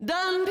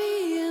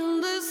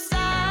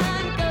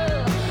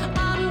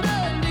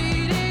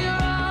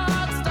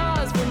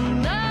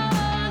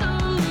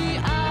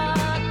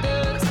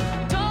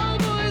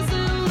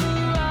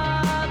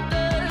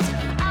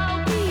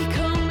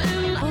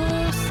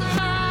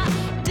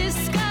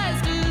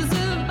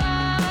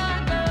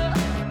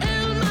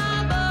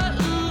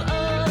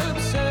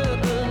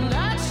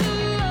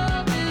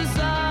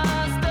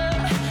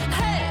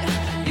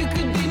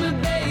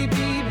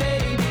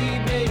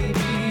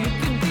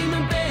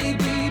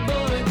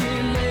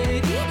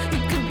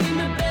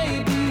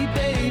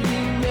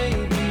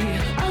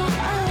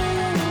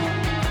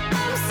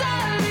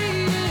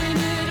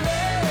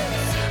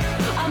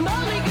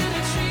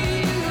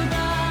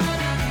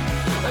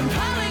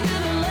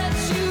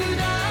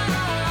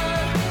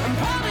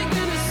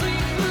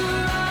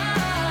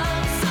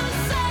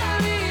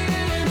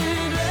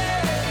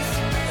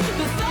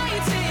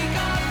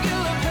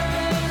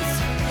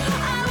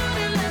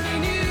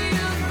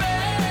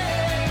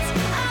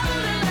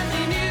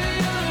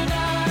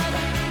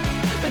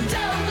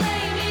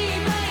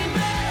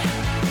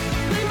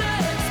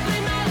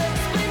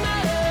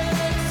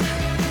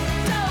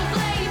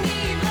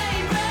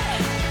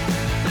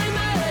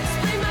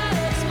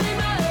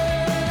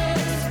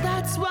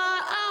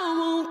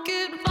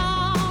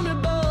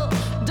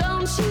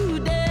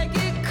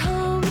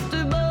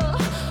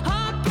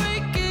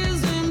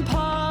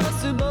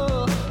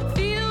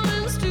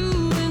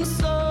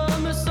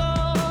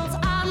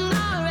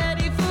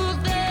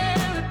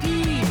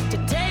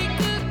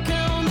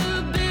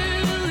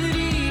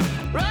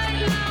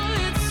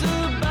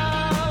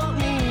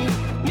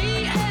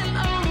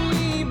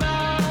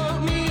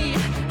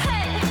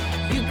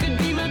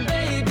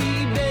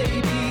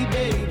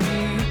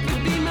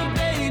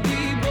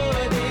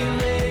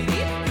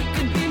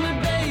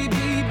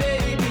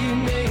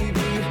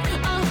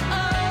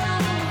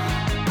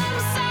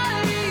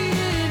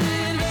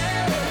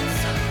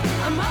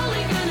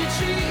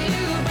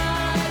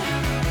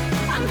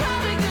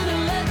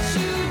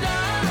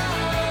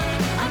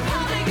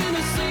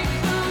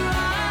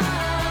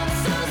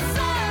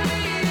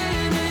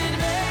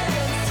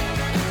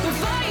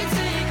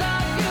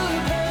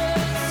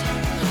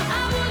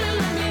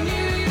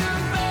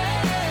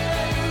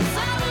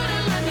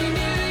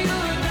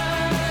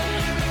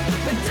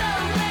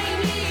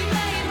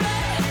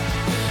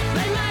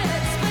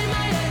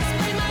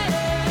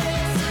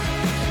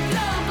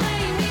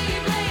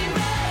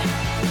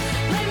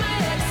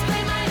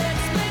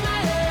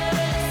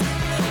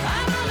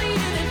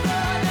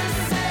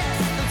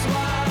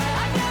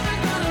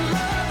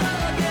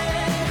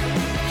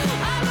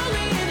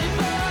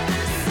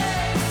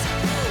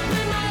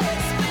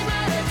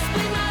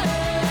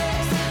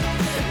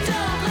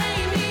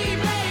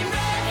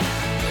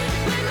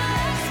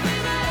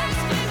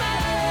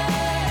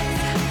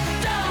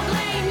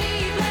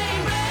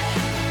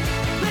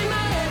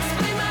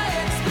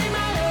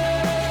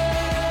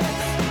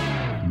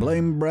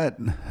Blame Brett.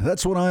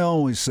 That's what I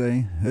always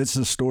say. It's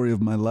the story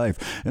of my life.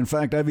 In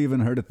fact, I've even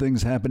heard of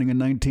things happening in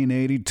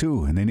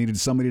 1982, and they needed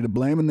somebody to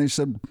blame, and they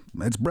said,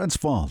 it's Brett's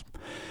fault.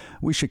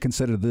 We should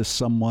consider this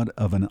somewhat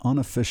of an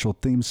unofficial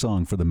theme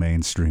song for the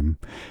mainstream.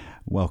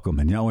 Welcome,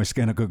 and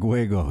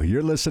Yaweskanakagwego.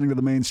 You're listening to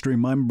the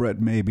mainstream. I'm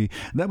Brett Maybe.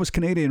 That was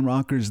Canadian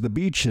rockers The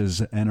Beaches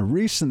and a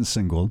recent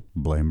single,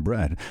 Blame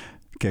Brett,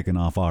 kicking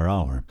off our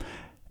hour.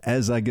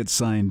 As I get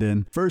signed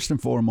in, first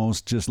and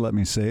foremost, just let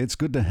me say it's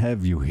good to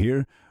have you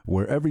here.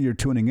 Wherever you're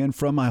tuning in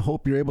from, I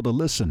hope you're able to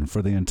listen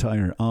for the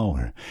entire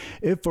hour.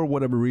 If for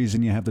whatever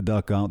reason you have to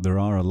duck out, there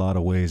are a lot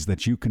of ways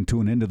that you can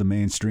tune into the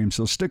mainstream,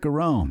 so stick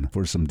around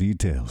for some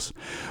details.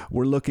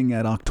 We're looking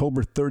at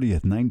October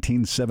 30th,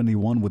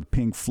 1971 with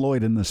Pink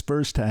Floyd in this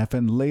first half,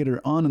 and later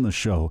on in the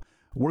show,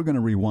 we're going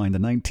to rewind to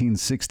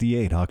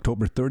 1968,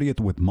 October 30th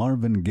with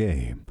Marvin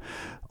Gaye.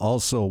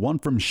 Also, one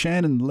from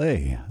Shannon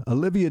Lay,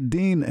 Olivia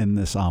Dean in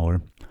this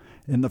hour.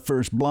 In the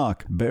first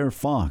block, Bear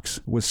Fox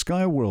with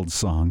Skyworld's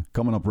song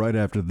coming up right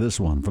after this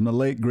one from the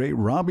late, great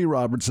Robbie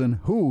Robertson,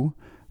 who,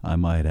 I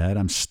might add,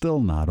 I'm still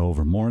not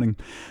over mourning.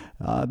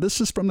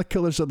 This is from the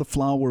Killers of the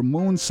Flower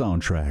Moon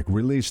soundtrack,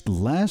 released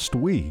last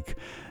week.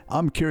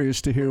 I'm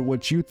curious to hear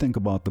what you think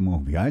about the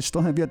movie. I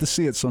still have yet to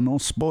see it, so no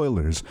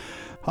spoilers.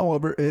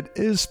 However, it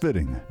is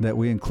fitting that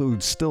we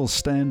include Still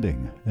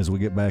Standing as we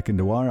get back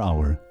into our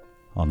hour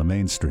on the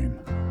mainstream.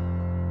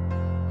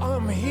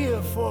 I'm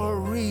here for a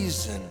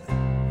reason.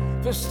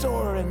 The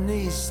story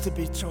needs to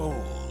be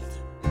told.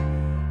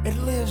 It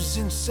lives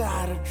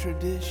inside a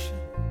tradition,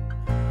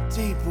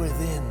 deep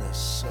within the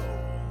soul.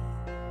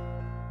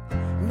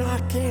 And I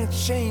can't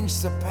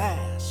change the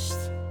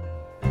past.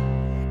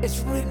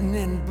 It's written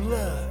in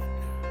blood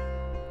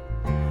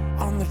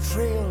on the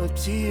trail of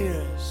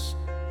tears,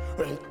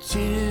 where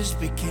tears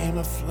became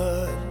a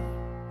flood.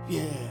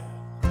 Yeah,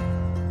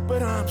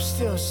 but I'm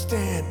still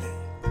standing.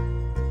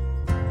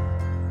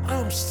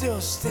 I'm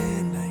still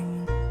standing.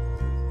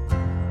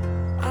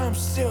 I'm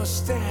still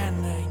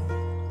standing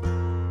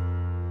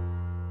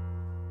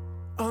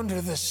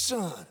under the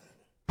sun.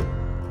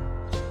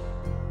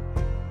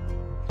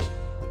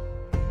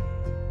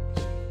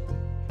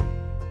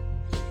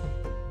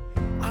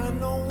 I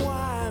know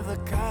why the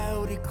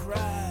coyote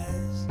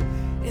cries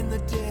in the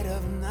dead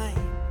of night,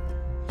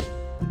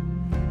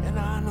 and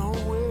I know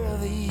where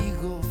the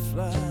eagle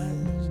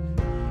flies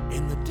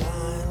in the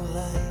dying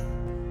light.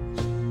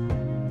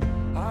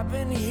 I've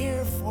been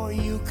here for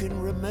you can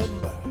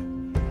remember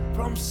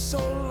from so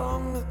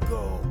long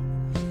ago.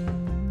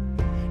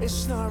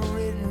 It's not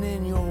written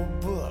in your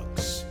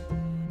books,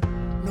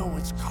 no,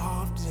 it's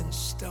carved in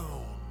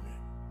stone.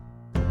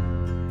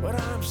 But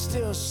I'm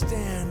still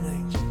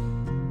standing.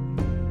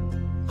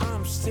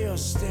 I'm still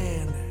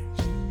standing.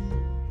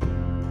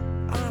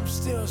 I'm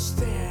still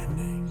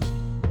standing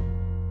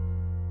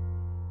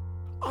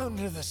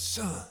under the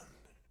sun.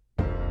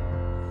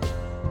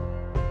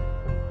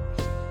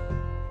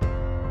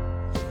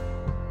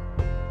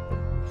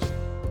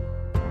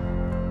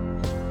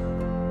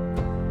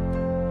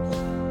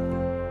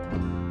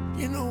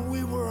 You know,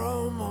 we were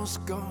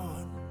almost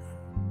gone,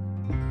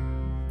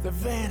 the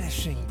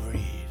vanishing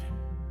breed.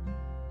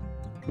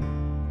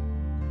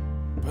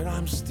 But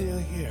I'm still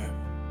here.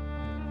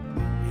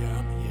 Yeah,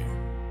 I'm here.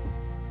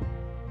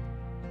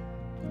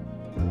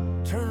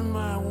 Turn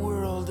my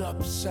world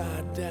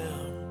upside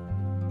down.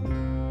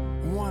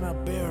 Wanna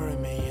bury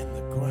me in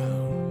the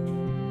ground,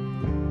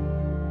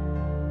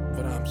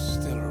 but I'm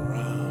still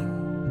around.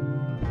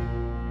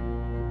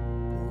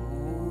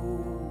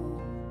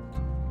 Ooh.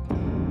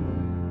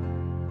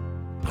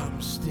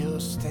 I'm still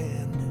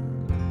standing.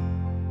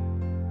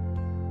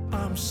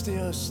 I'm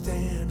still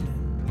standing.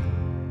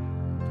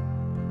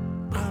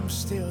 I'm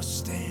still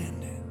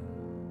standing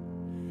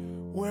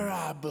where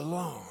I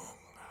belong.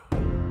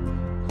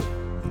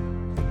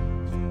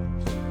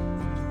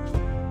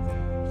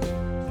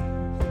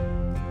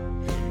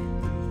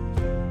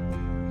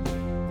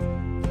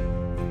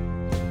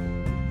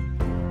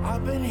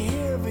 I've been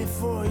here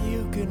before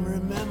you can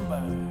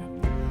remember,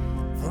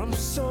 from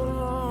so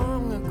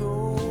long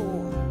ago.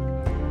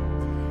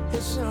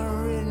 It's not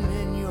written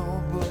in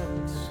your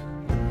books,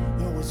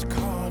 though it's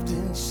carved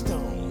in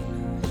stone.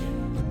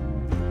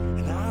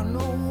 And I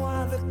know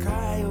why the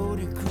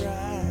coyote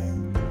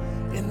cried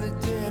in the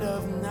dead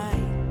of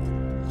night,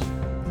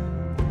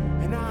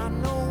 and I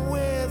know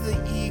where the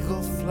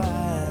eagle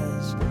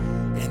flies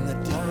in the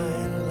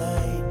dying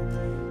light.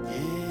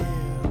 Yeah,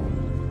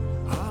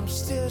 I'm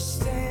still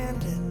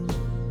standing.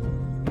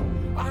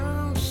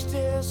 I'm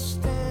still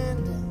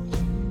standing.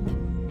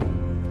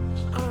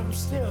 I'm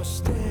still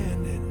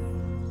standing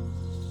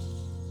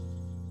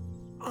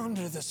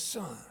under the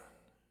sun.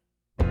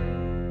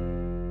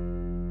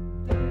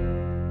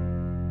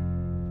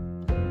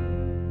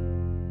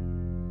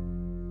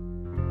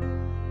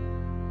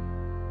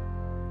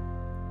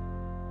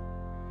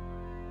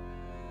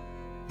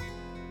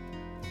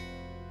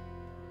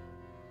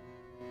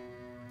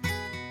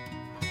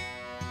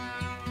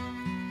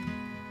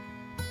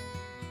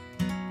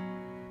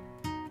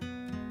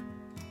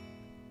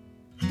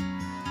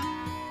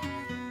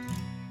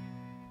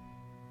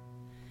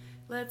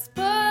 Let's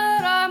put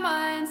our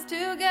minds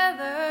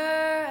together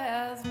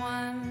as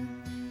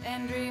one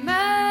and remember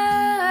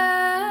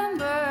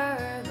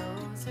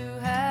those who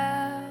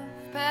have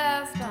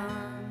passed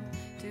on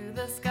to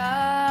the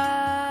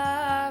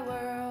sky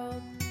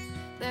world.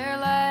 Their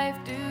life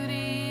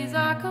duties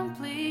are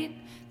complete.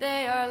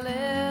 They are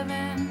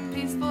living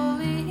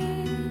peacefully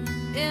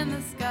in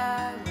the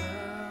sky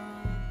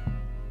world.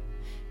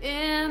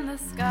 In the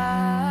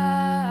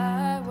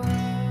sky world.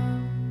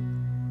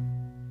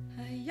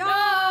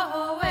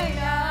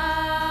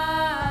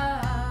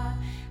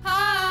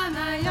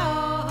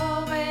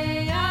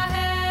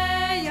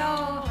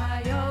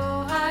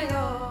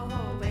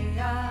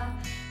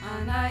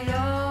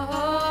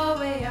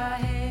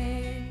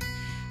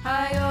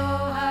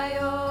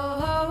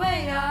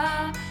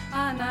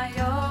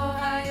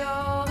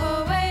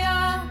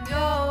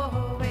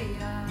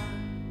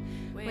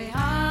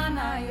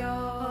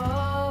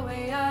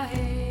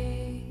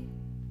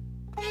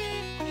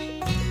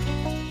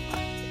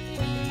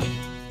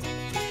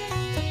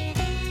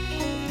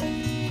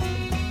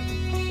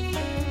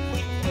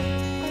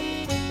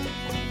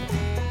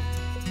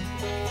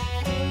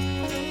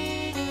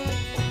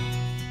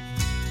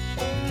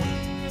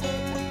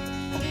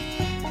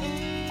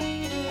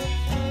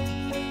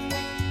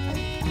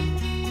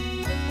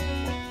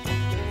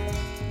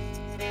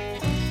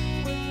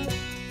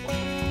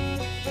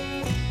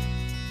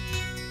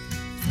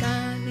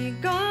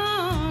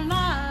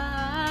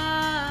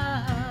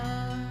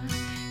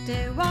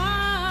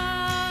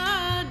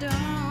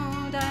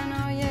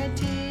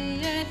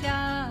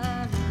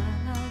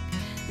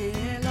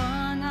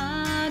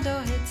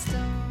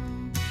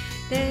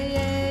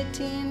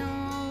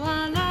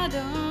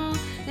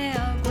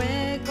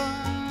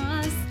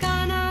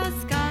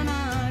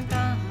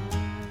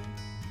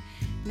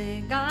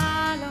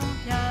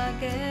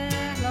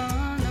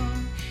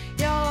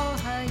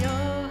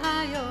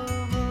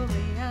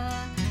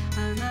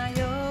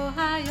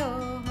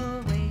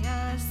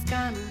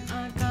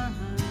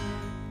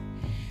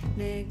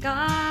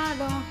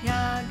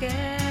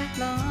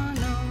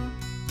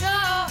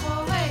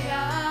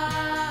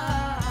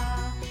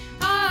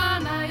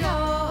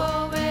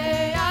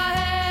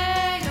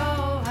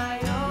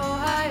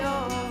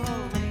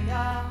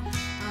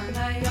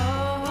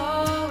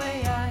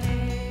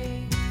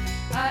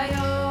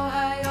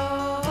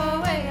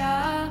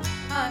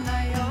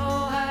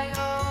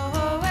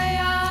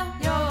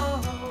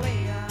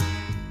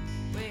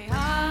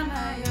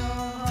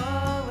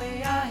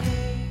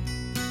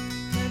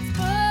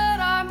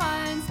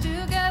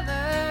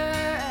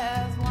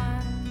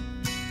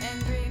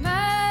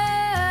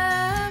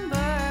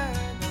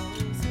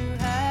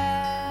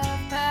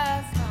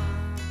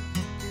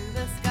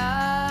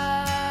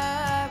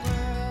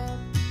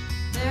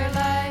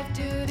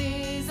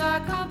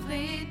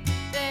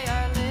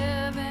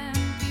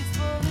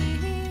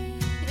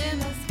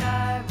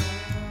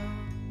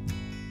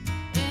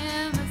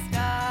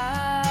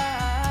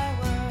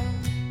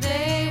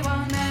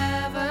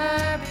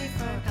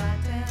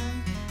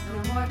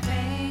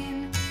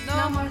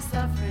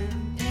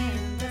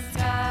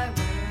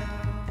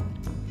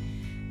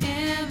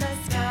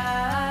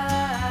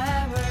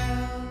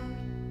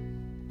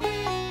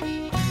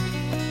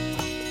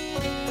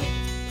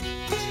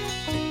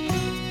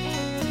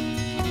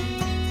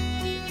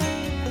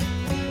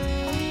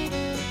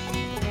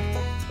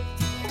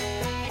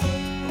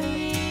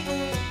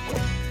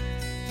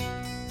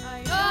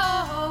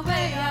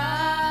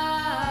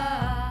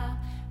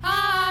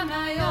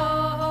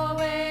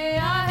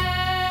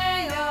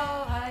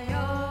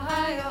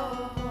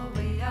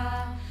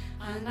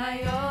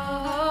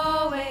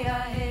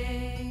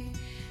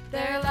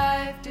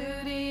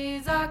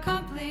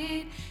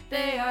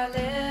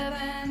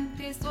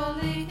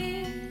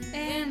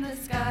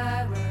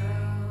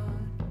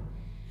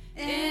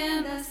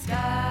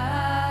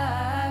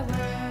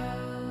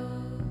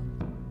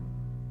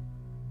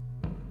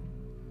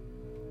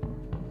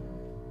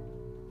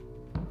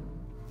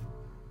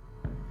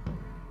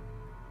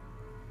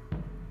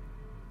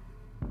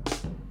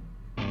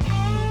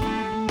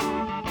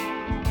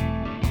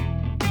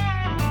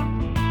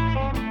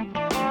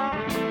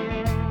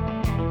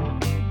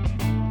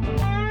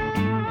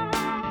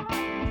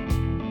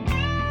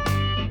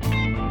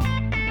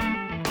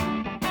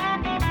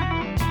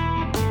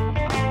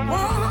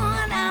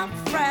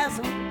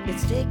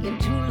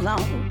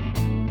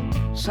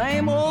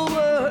 Same old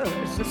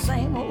words, the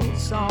same old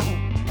song.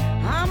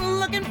 I'm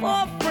looking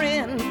for a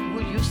friend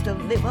who used to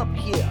live up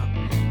here.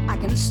 I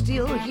can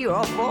still hear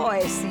her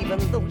voice even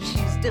though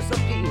she's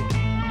disappeared.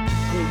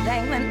 I'm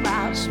dangling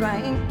by a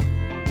string,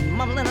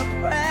 mumbling a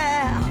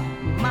prayer.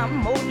 My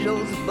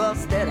mojo's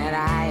busted and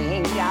I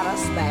ain't got a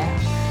spare.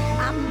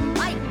 I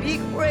might be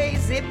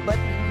crazy, but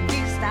at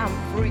least I'm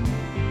free.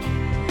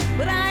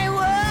 But I ain't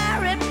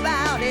worried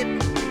about it.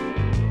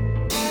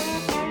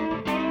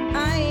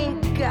 I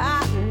ain't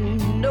got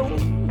no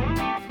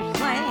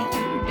plan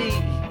B.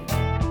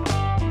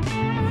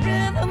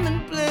 Rhythm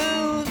and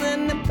blues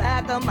in the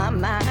back of my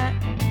mind.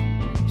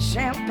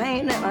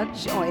 Champagne and a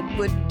joint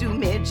would do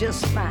me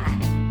just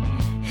fine.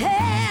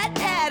 Hey,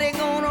 Daddy,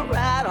 gonna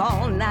ride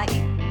all night.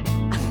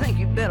 I think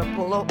you better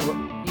pull over.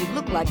 You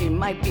look like you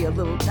might be a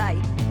little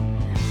tight.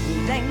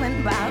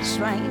 Dangling by a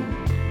string,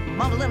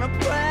 mumbling a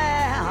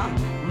prayer.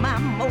 My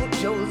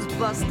mojo's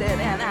busted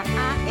and I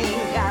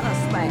ain't got a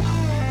spare.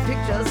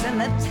 Pictures in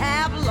the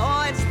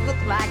tabloids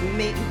look like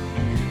me.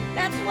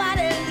 That's why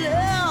they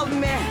love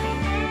me.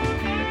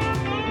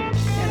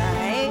 And I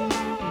ain't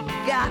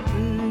got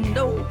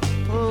no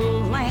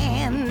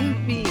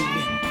plan B.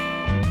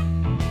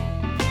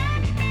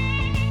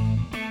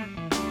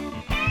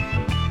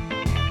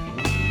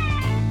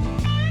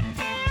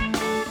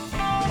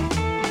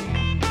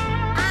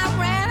 I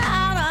ran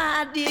out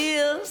of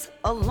ideas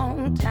a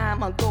long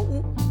time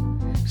ago.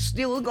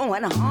 Still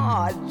going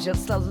hard,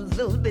 just a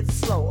little bit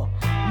slower.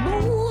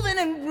 Moving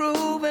and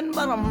grooving,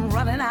 but I'm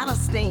running out of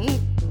steam.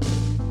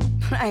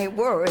 But I ain't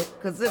worried,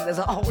 cause this is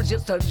all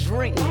just a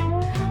dream.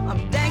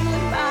 I'm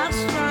dangling by a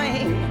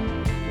string,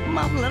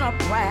 mumbling a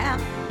prayer.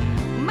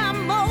 My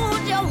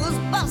mojo's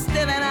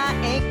busted and I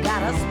ain't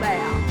got a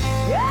spare.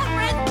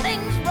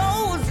 Everything's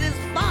rose as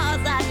far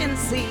as I can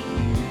see,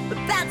 but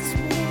that's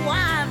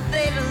why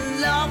they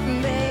love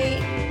me.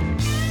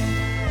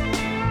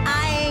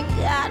 I ain't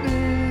got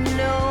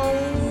no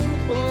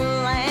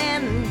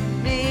plan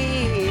B.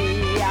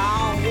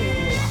 Oh.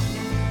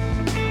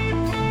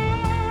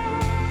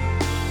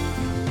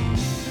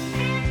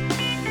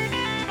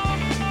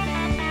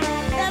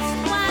 That's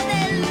why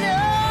they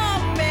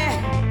love me.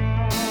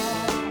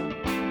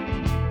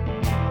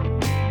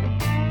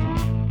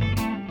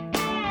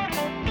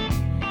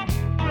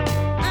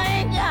 I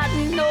ain't got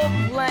no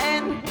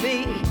plan B.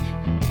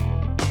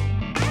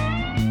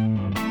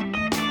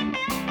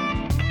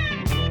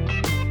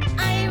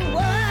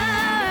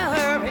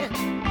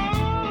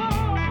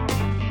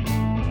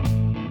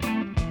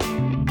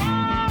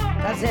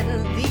 At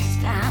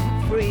least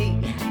I'm free.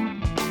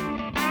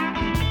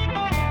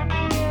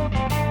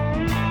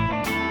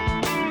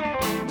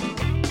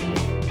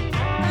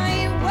 I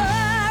ain't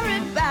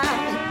worried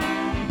about it.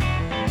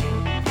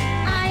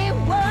 I ain't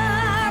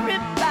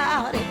worried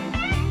about it.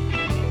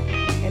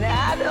 And I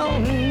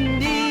don't need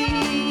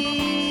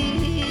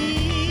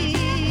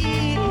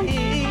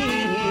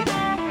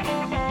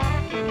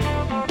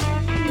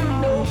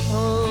no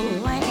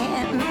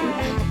plan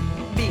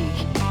B.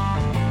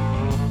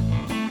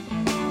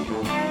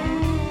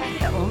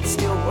 I'm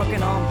still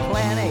working on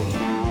plan A.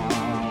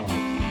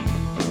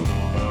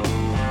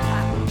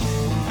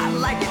 I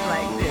like it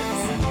like this.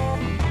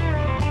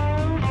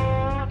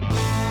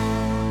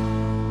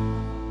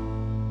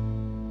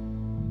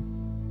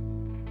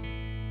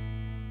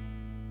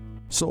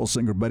 Soul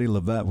singer Bettye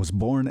LaVette was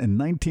born in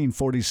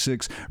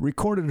 1946,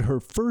 recorded her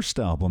first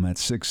album at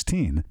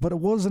 16, but it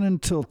wasn't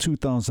until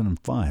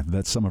 2005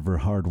 that some of her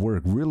hard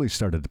work really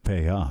started to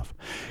pay off.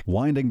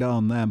 Winding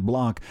down that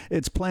block,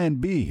 it's Plan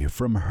B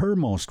from her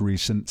most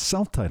recent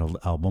self-titled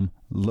album,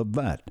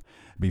 LaVette.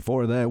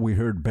 Before that, we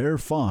heard Bear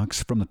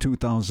Fox from the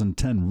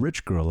 2010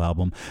 Rich Girl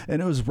album,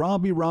 and it was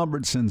Robbie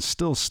Robertson's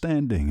Still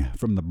Standing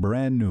from the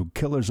brand new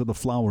Killers of the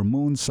Flower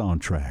Moon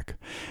soundtrack.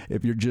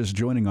 If you're just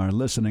joining our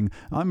listening,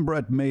 I'm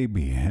Brett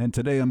Maybe, and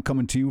today I'm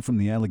coming to you from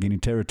the Allegheny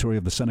territory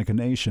of the Seneca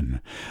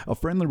Nation. A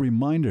friendly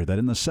reminder that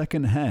in the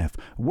second half,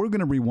 we're going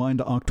to rewind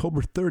to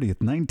October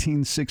 30th,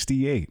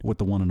 1968 with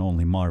the one and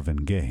only Marvin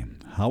Gaye.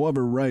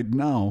 However, right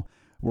now,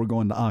 we're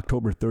going to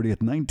October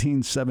 30th,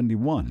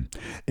 1971.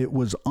 It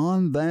was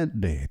on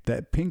that day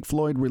that Pink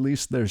Floyd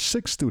released their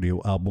sixth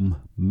studio album,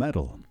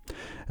 Metal.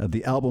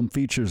 The album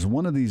features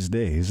One of These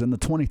Days and the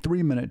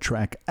 23-minute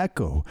track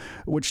Echo,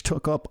 which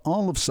took up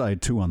all of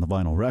side 2 on the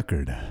vinyl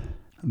record.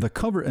 The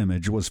cover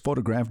image was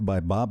photographed by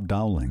Bob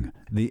Dowling.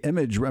 The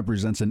image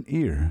represents an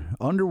ear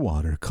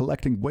underwater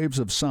collecting waves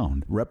of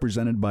sound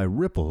represented by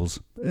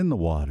ripples in the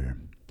water.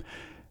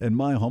 In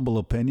my humble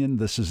opinion,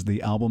 this is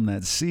the album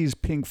that sees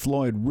Pink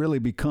Floyd really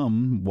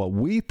become what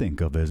we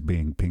think of as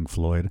being Pink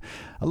Floyd.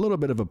 A little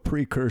bit of a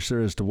precursor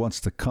as to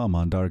what's to come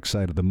on Dark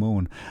Side of the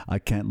Moon. I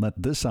can't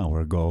let this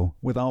hour go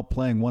without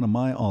playing one of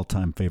my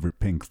all-time favorite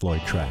Pink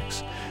Floyd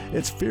tracks.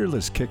 It's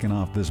Fearless kicking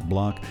off this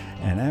block,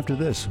 and after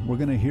this, we're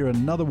going to hear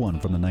another one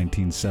from the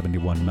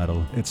 1971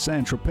 Metal. It's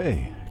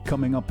Sainte-Marie,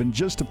 coming up in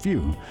just a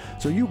few.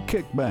 So you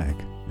kick back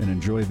and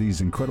enjoy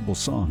these incredible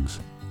songs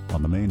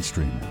on the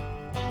mainstream.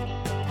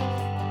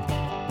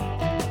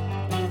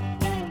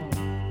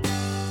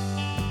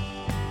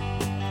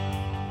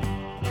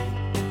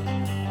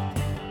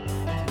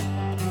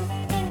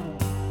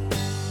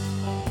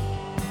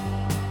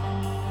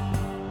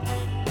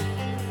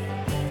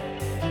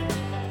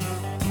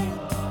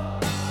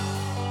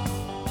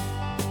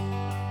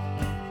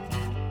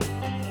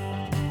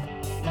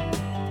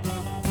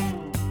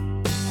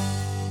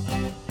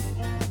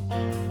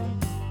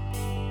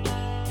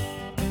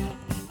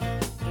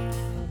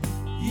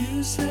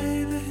 You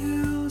say the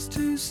hill's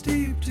too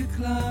steep to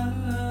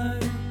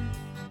climb.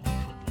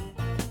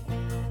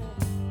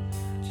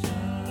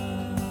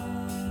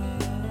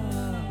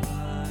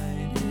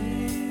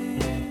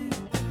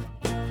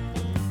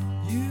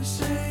 You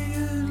say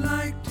you'd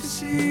like to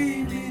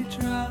see me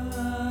try.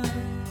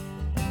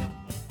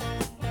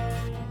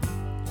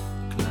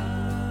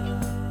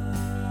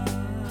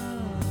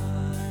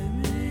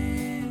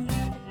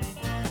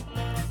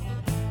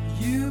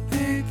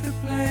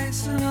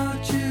 place and I'll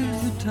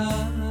choose the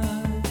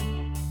time,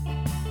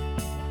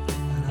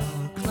 and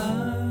I'll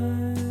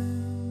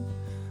climb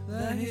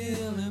that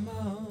hill in my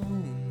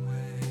own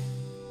way.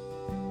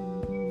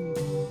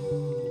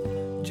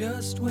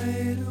 Just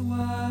wait a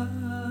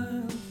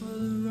while for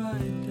the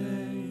right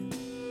day,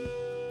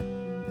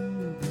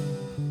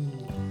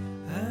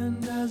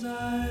 and as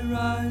I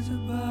rise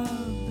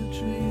above the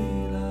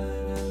tree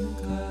line and the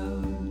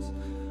clouds,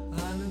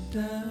 I look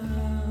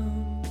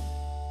down,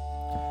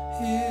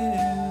 hear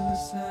the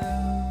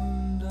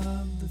sound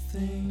of the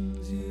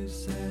things you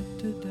said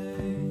today.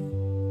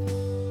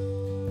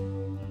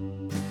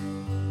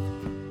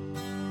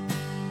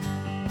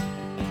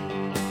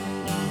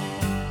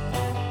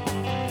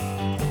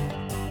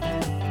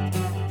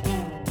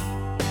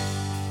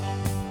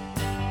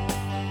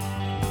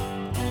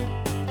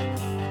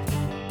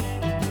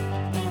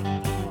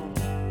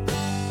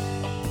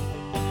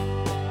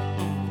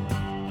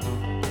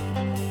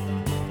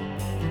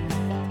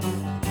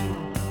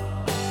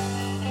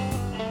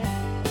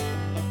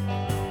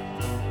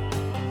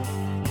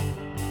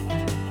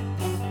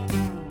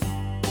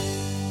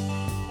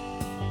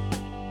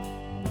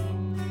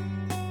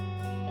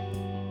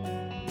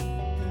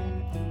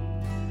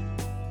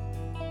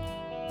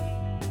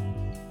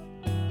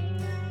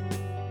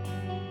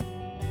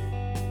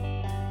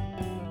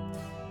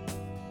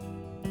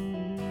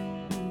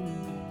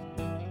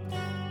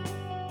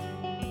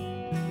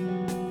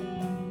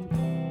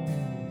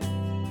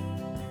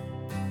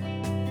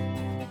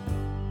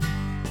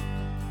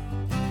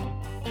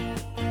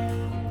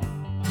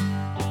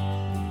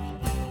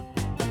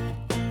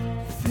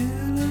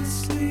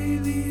 Fearlessly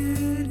the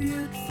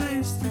idiot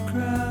faced the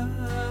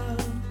crowd,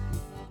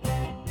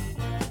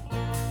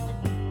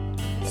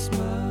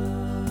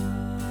 smiling.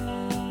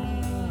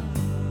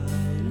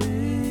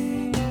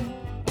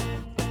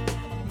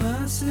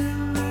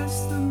 Merciless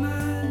the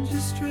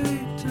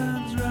magistrate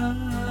turns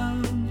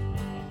round,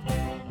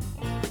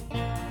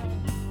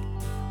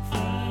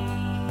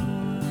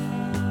 frowning.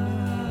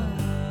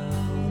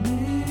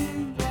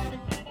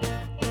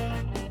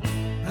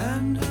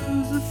 And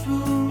who's the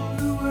fool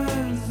who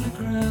wears the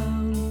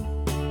crown?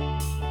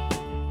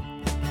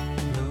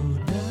 Go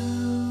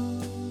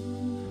down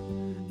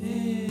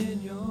in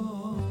your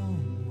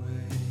own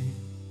way,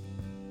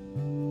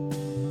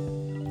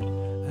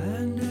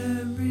 and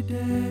every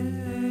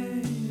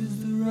day is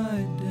the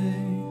right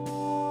day.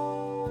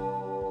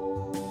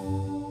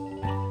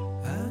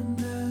 And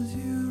as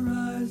you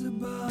rise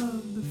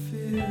above the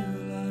fear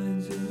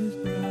lines in his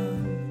brow,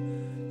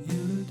 you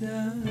look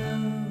down,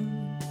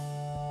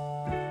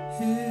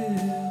 hear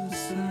the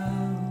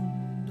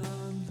sound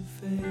of the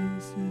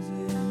faces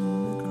in the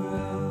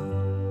crowd.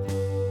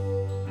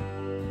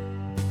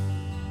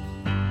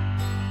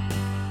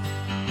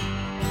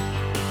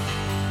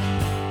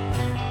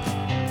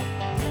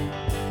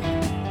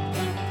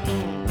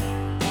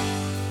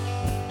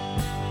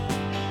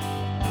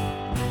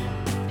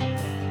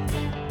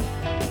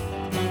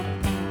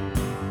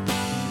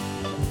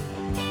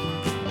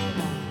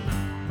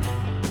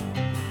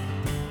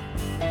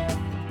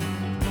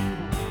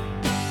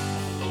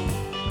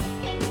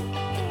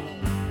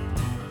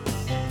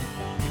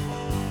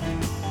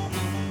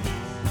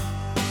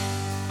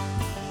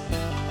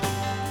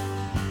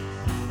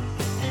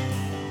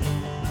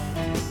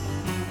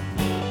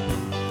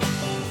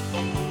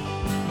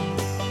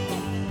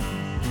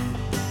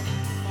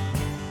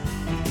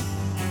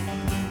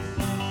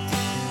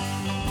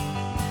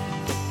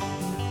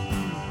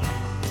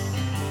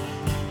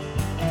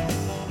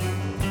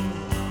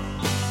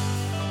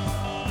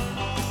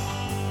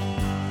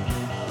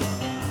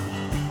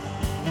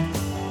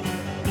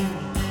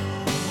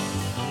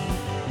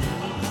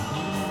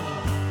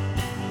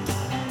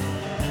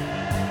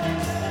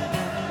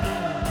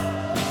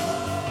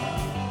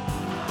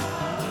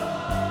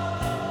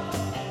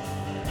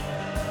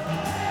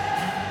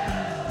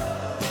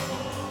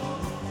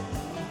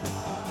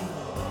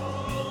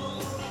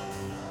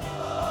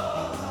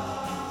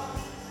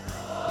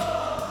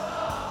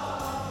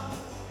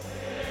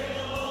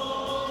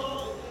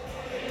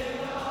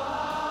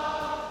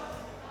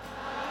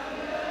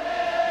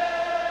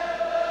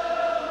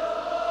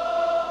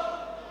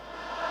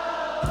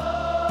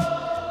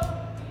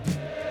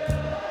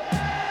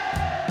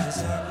 As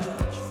I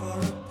reach for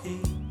a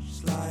peach,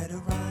 slide a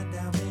ride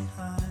down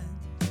behind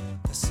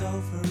the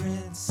sofa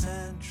in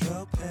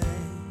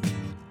Sainte-Tropez,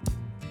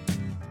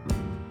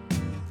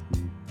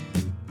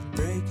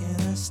 breaking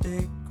a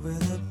stick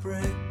with a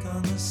brick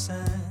on the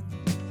sand,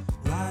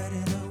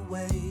 riding a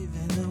wave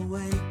in the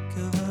wake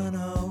of an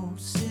old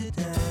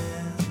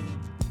sedan,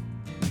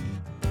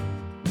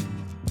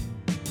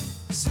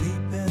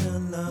 sleeping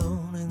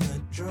alone in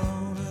the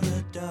drone of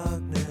the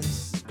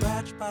darkness,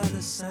 scratched by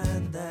the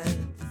sand that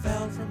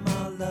fell from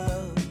our love.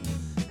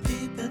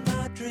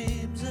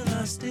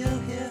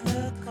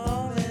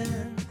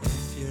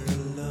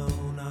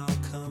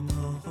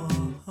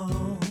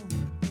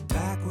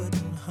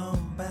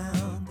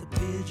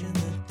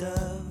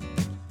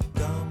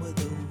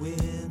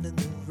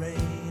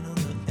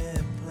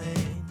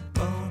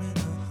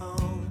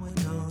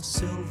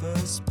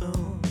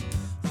 spoon.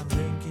 I'm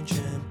drinking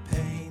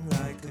champagne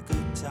like a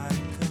good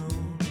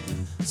tycoon.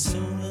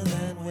 Sooner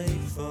than wait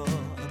for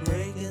a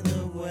break in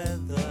the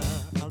weather,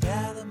 I'll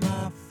gather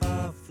my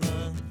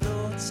far-flung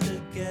thoughts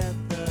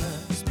together,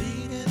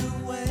 speeding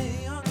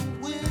away on a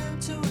whim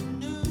to a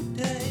new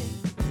day.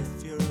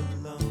 If you're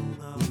alone,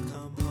 I'll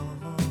come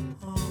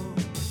home.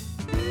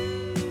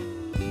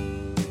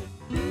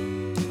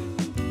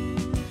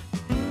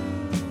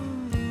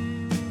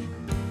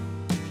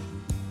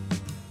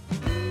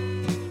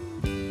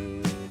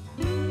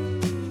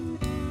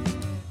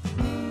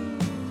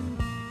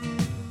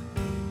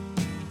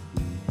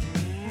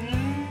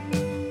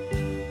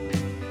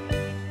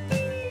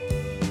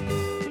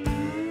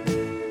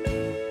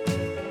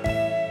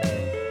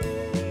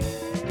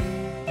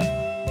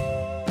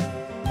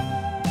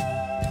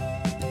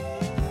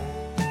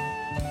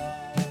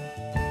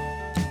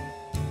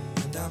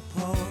 And I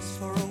pause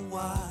for a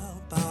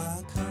while by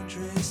a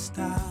country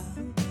style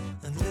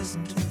and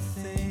listen to the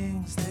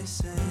things they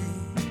say.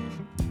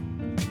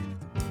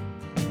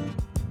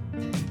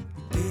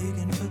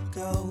 Digging for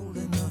gold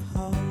in the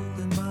hole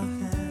in my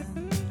hand.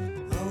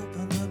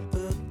 Open the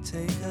book,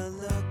 take a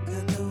look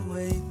at the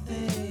way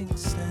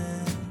things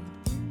stand.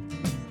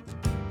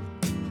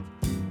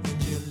 And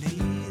you're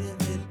leading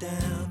me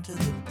down to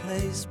the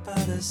place by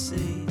the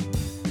sea.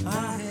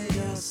 I hear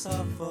your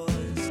soft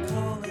voice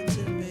calling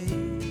to me,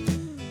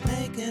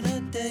 making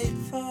a date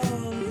for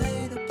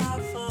later by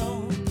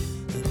phone.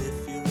 And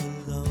if you're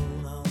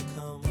alone, I'll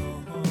come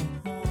home.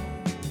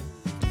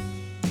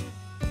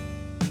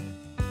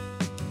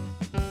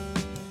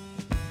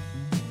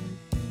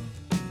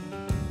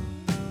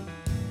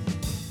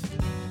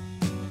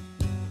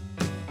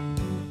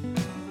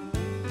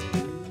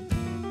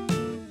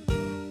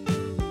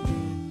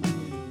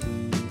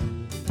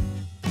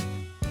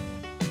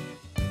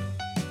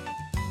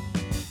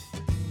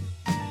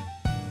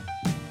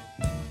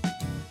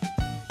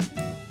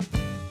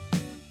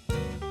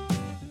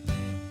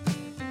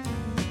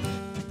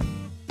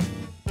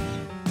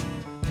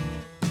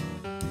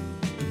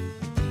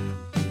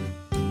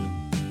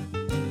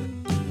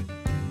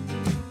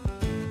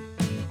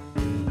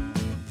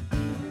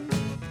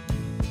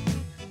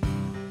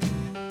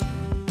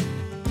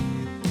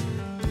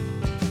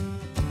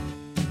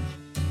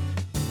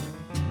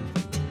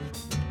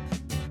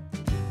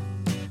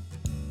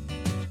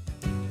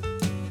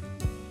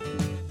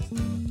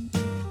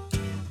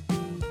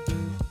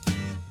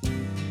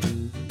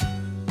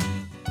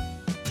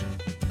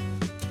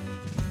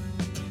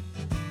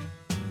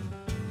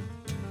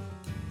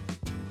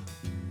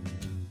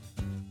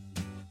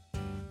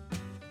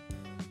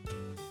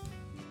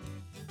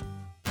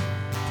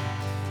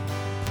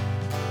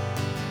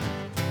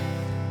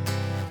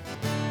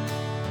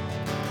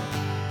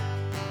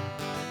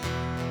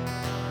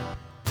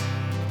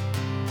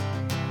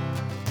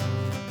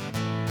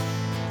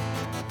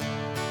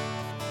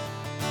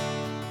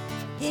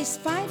 He's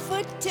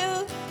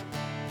 5'2"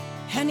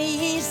 and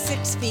he's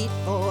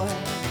 6'4".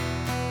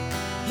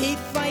 He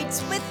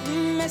fights with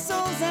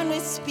missiles and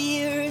with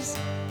spears.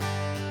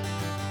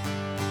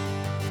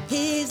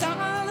 He's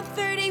all of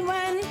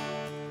 31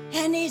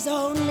 and he's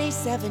only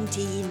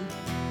 17.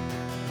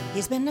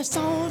 He's been a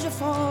soldier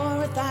for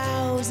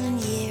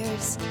 1,000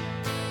 years.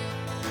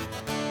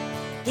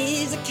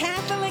 He's a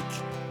Catholic,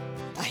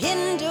 a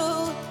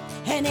Hindu,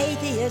 an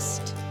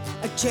atheist,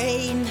 a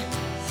Jain,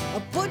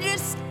 a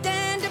Buddhist,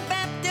 and a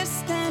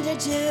Baptist, and a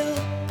Jew.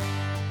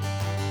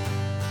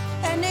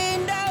 And he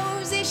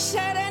knows he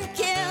shouldn't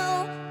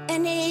kill,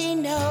 and he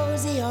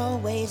knows he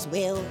always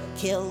will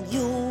kill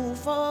you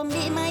for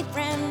me, my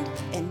friend,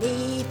 and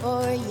me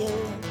for you.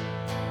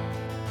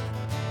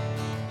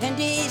 And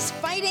he's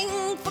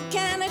fighting for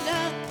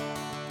Canada,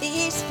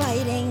 he's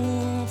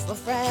fighting for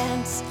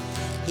France,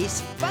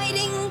 he's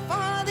fighting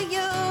for the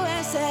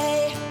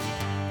USA.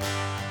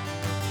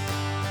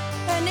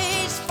 And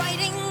he's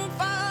fighting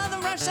for the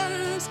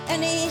Russians,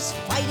 and he's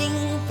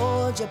fighting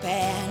for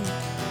Japan.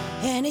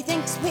 And he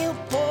thinks we'll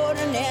put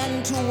an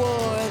end to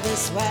war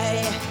this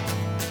way.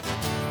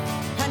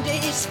 And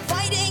he's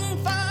fighting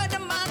for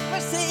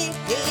democracy,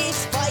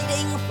 he's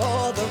fighting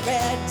for the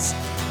Reds.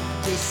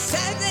 He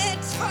says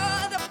it's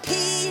for the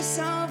peace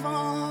of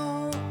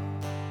all.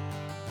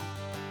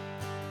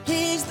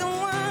 He's the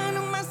one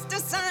who must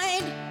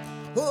decide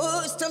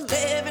who's to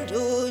live and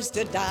who's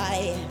to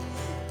die.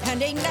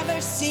 And he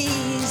never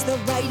sees the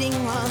writing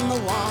on the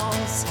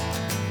walls.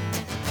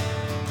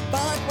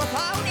 But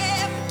without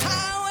him,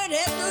 how would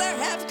Hitler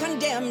have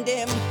condemned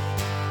him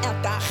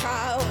at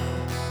Dachau?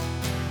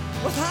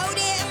 Without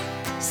him,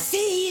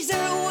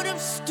 Caesar would have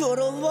stood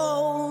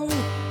alone.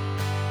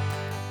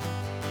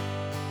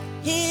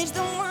 He's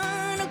the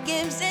one who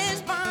gives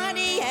his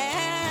body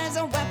as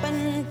a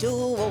weapon to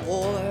a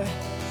war.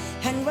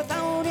 And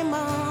without him,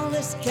 all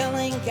this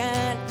killing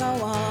can't go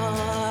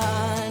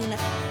on.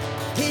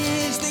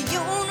 He's the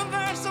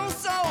universal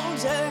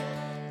soldier,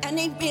 and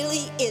he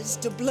really is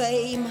to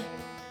blame.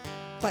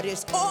 But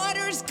his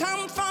orders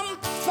come from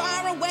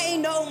far away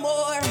no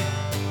more.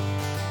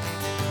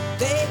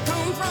 They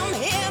come from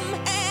him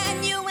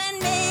and you and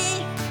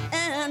me,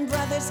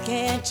 brothers,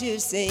 can't you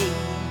see?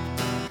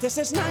 This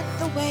is not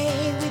the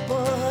way we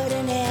put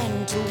an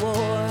end to war.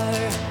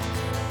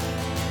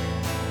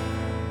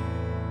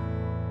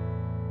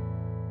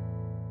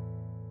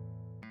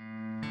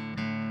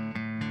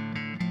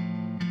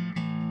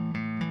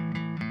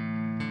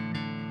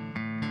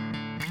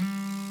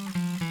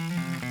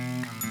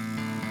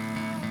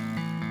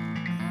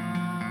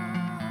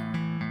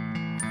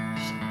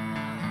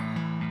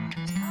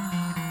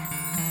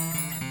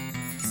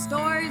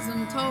 Stories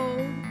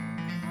untold,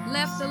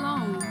 left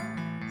alone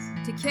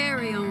to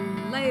carry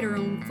on later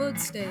on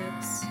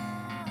footsteps.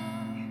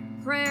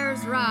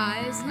 Prayers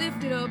rise,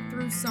 lifted up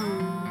through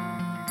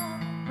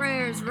song.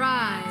 Prayers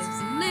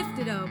rise,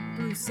 lifted up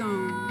through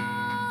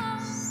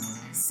song.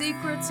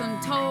 Secrets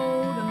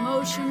untold,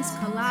 emotions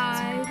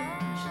collide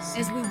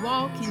as we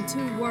walk in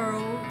two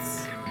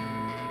worlds.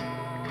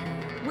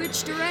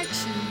 Which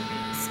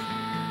directions?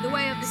 The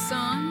way of the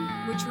sun,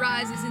 which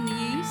rises in the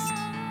east.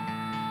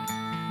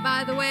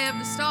 By the way of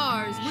the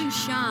stars we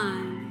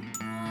shine.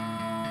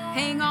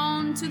 Hang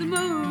on to the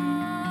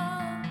moon.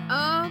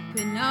 Up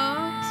and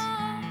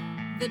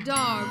up, the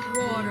dark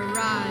water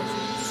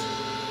rises.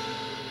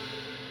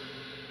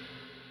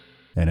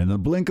 And in the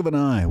blink of an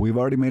eye, we've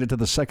already made it to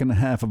the second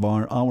half of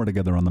our hour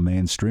together on the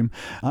mainstream.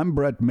 I'm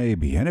Brett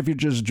Maybe, and if you're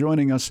just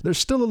joining us, there's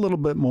still a little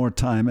bit more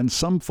time and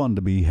some fun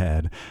to be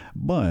had.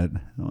 But,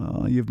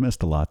 well, you've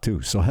missed a lot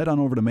too. So head on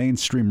over to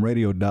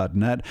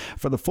mainstreamradio.net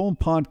for the full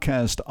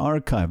podcast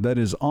archive that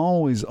is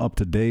always up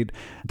to date.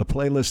 The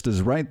playlist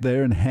is right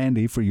there and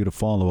handy for you to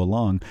follow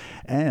along.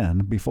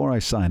 And before I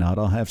sign out,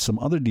 I'll have some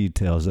other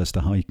details as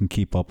to how you can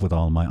keep up with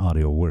all my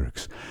audio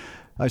works.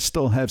 I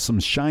still have some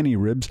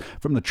Shinyribs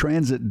from the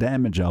Transit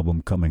Damage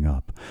album coming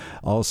up.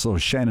 Also,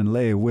 Shannon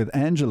with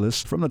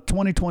Angelus from the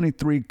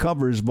 2023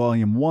 Covers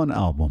Volume 1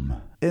 album.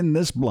 In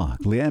this block,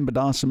 Leanne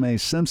Betasamosake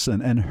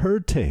Simpson and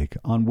her take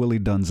on Willie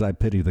Dunn's I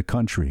Pity the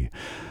Country.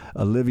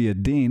 Olivia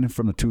Dean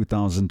from the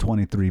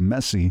 2023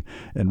 Messy.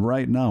 And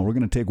right now, we're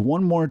going to take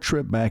one more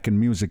trip back in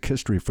music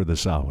history for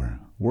this hour.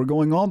 We're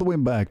going all the way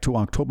back to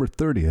October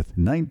 30th,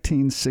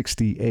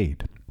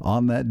 1968.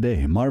 On that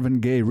day, Marvin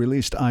Gaye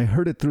released I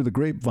Heard It Through the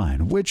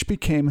Grapevine, which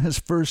became his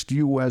first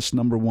U.S.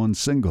 #1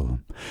 single.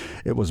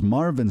 It was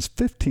Marvin's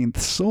 15th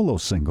solo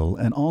single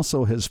and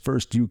also his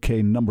first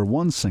UK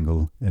 #1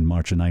 single in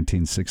March of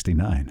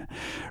 1969.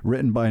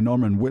 Written by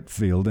Norman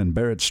Whitfield and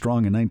Barrett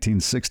Strong in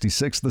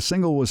 1966, the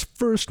single was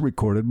first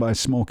recorded by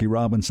Smokey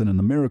Robinson and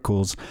the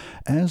Miracles,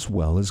 as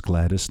well as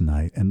Gladys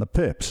Knight and the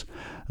Pips.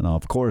 Now,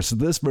 of course,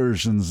 this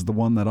version's the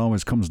one that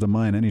always comes to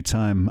mind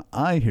anytime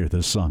I hear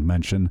this song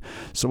mentioned.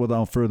 So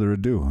without further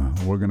ado,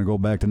 we're going to go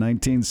back to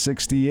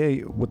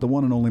 1968 with the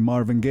one and only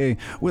Marvin Gaye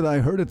with I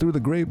Heard It Through the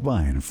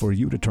Grapevine for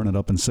you to turn it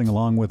up and sing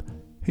along with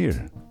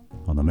here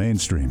on the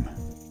mainstream.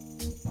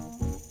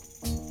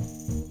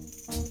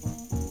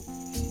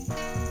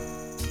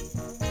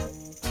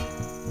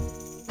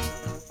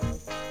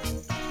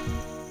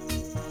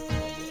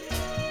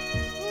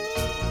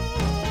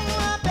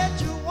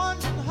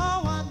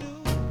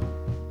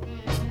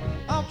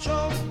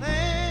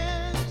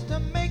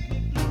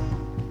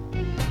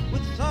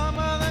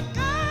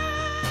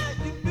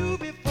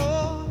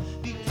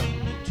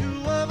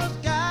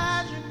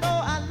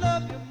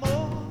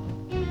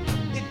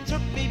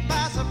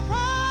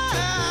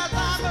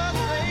 Surprise!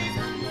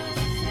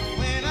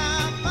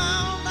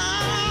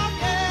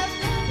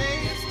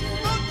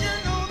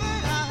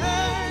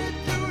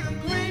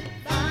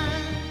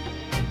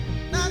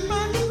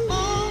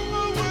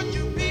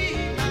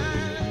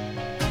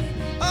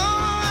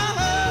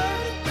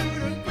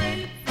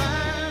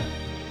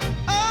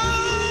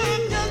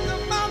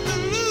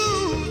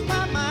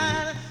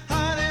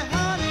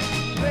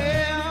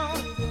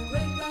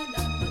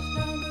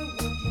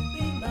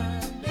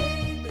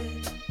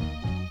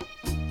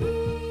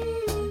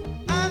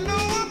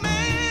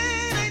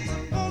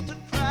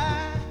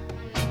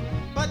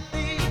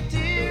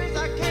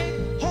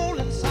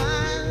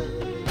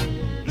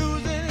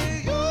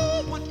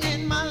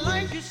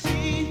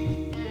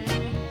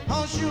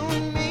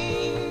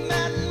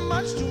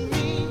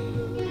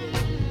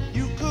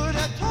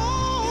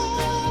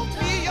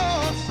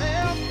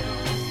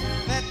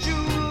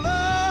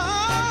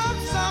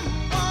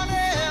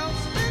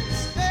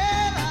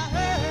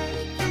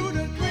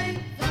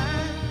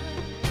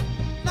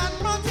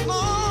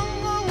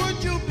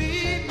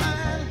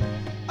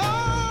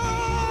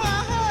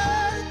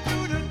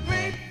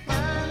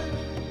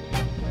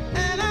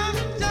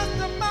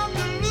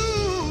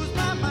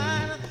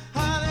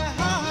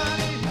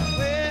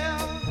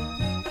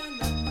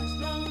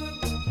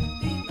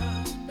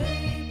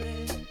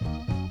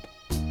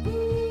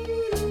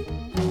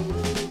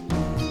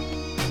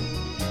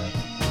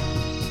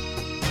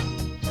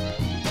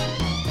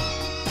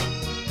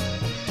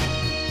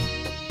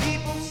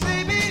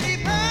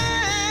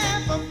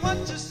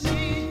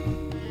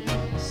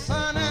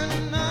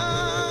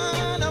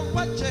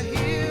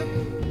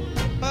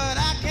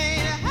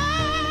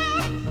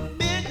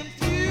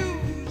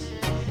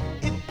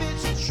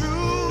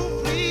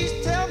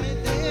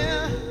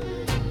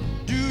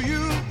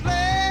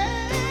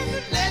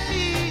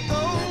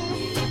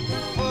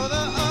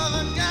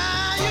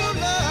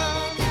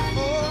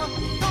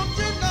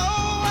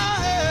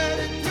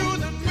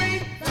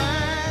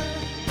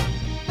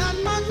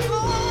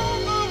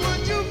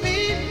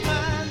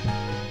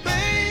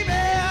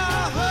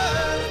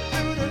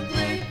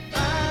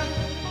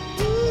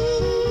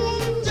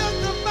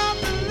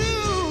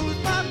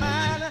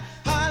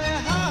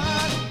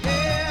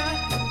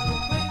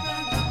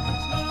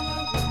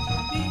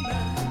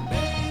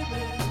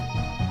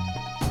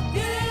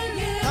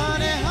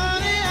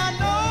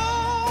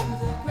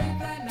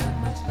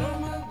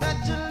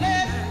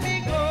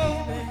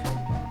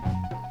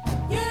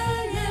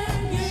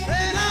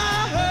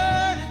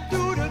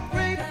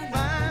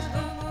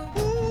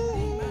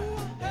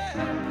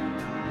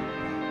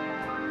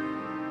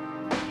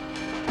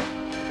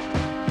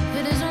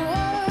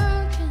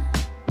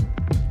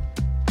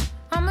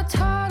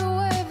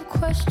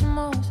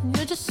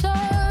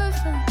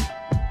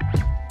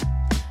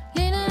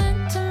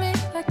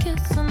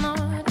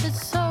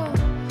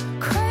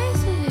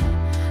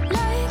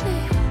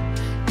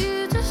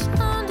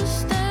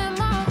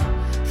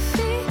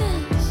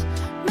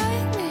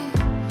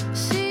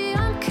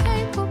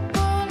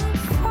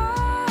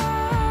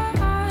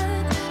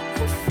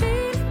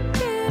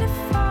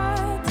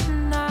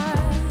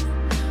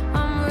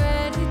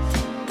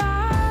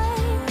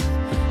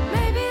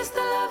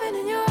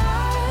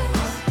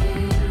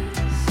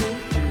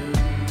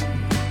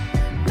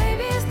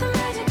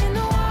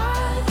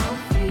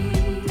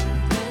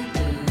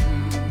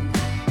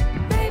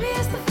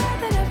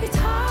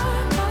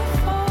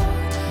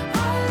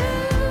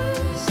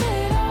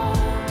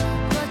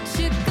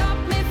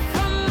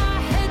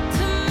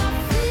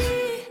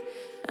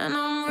 and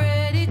I'm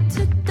ready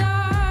to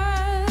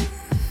dive.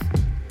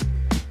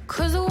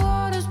 'Cause the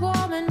water's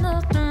warm and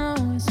nothing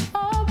wrong is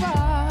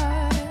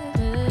alright.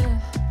 Yeah.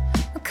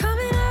 We're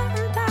coming out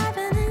and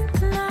diving in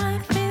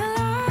tonight. Feel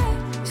like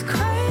it's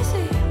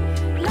crazy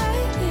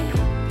lately.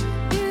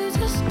 You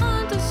just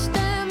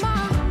understand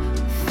my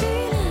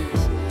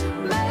feelings.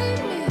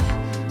 Made me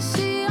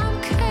see I'm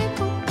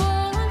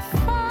capable and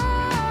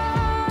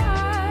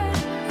fine.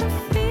 I'm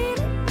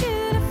feeling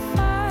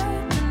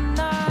beautified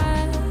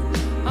tonight.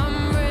 I'm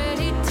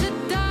ready to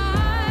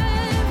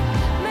dive.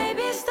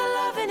 Maybe it's the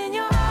loving in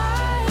your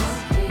eyes.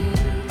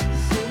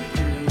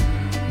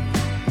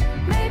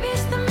 Maybe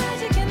it's the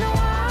magic in the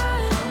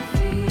wine.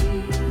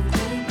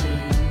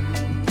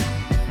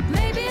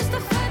 Maybe it's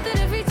the fact that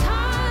every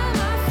time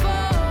I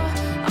fall,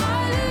 I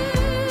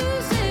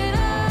lose it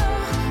all.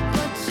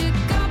 But you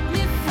got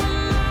me from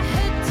my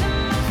head to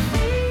my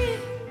feet,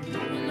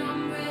 and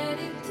I'm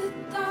ready to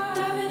dive.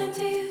 Diving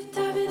into you,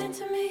 diving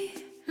into me.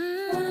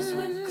 Wanna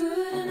swim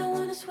good and I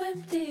wanna swim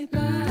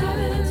deeper.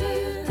 Diving into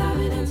you,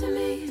 diving into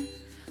me.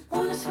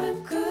 Wanna swim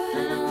good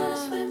and I wanna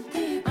swim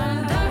deeper.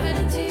 Diving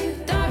into you,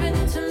 diving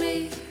into me.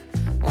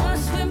 Wanna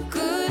swim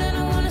good and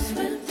I wanna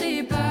swim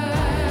deeper.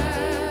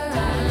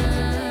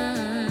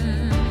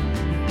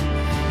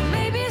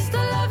 Maybe it's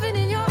the loving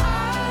in your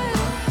eyes.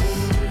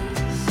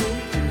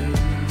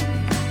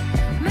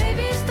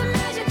 Maybe it's the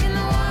magic in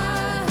the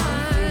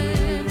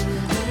wine.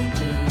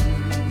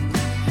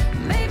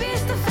 Maybe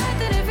it's the fact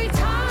that every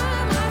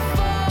time I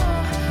fall,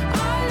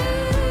 I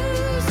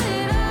lose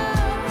it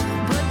all.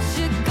 But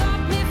you got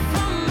me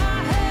from my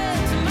head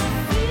to my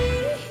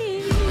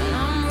feet, and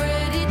I'm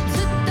ready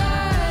to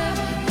dive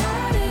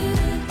right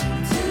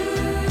into.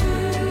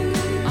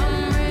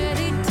 I'm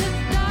ready to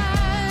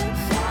dive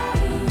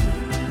right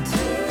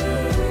into.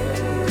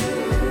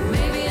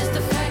 Maybe it's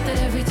the fact that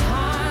every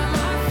time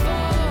I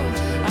fall,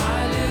 I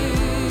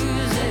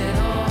lose it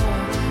all.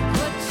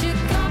 But you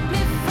got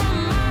me from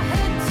my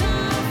head to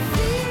my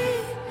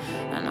feet,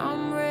 and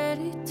I'm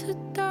ready to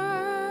dive.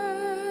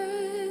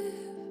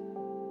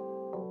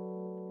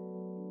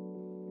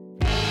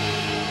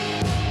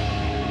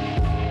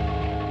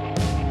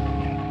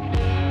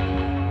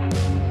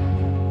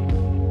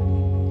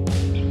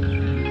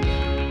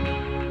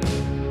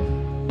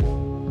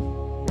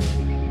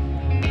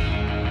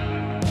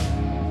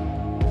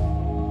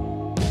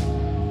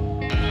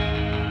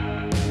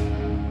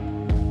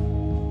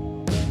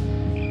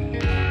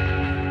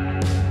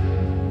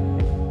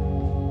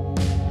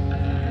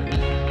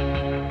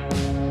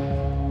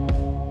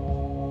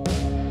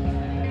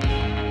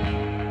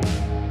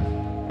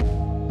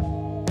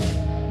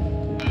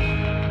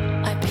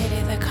 I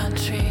pity the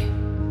country.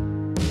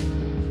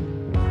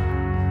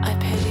 I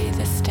pity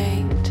the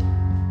state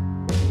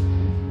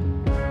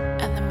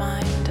and the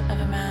mind of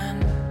a man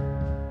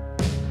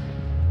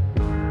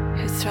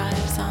who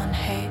thrives on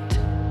hate.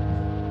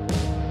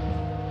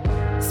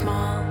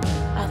 Small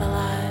are the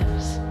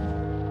lives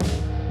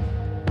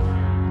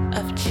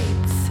of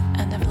cheats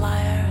and of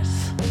liars,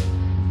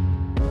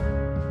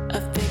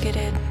 of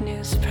bigoted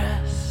news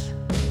press,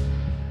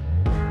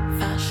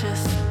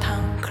 fascist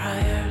town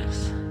criers.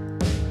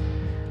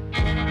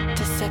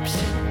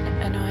 Deception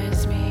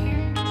annoys me.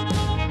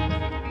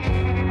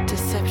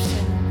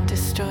 Deception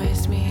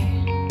destroys me.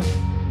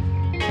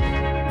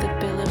 The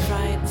Bill of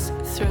Rights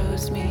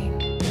throws me.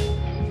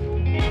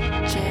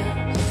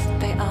 Jails,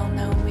 they all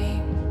know me.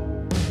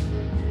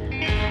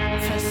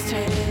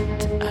 Frustrated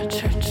are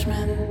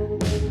churchmen.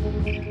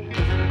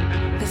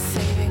 The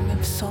saving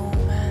of soul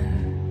men.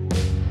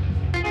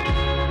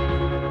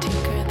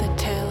 Tinker the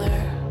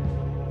tailor.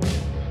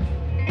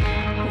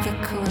 The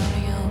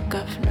colonial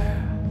governor.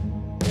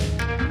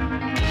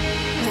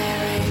 They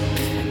rape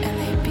and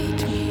they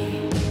beat me.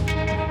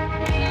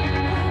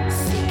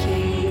 See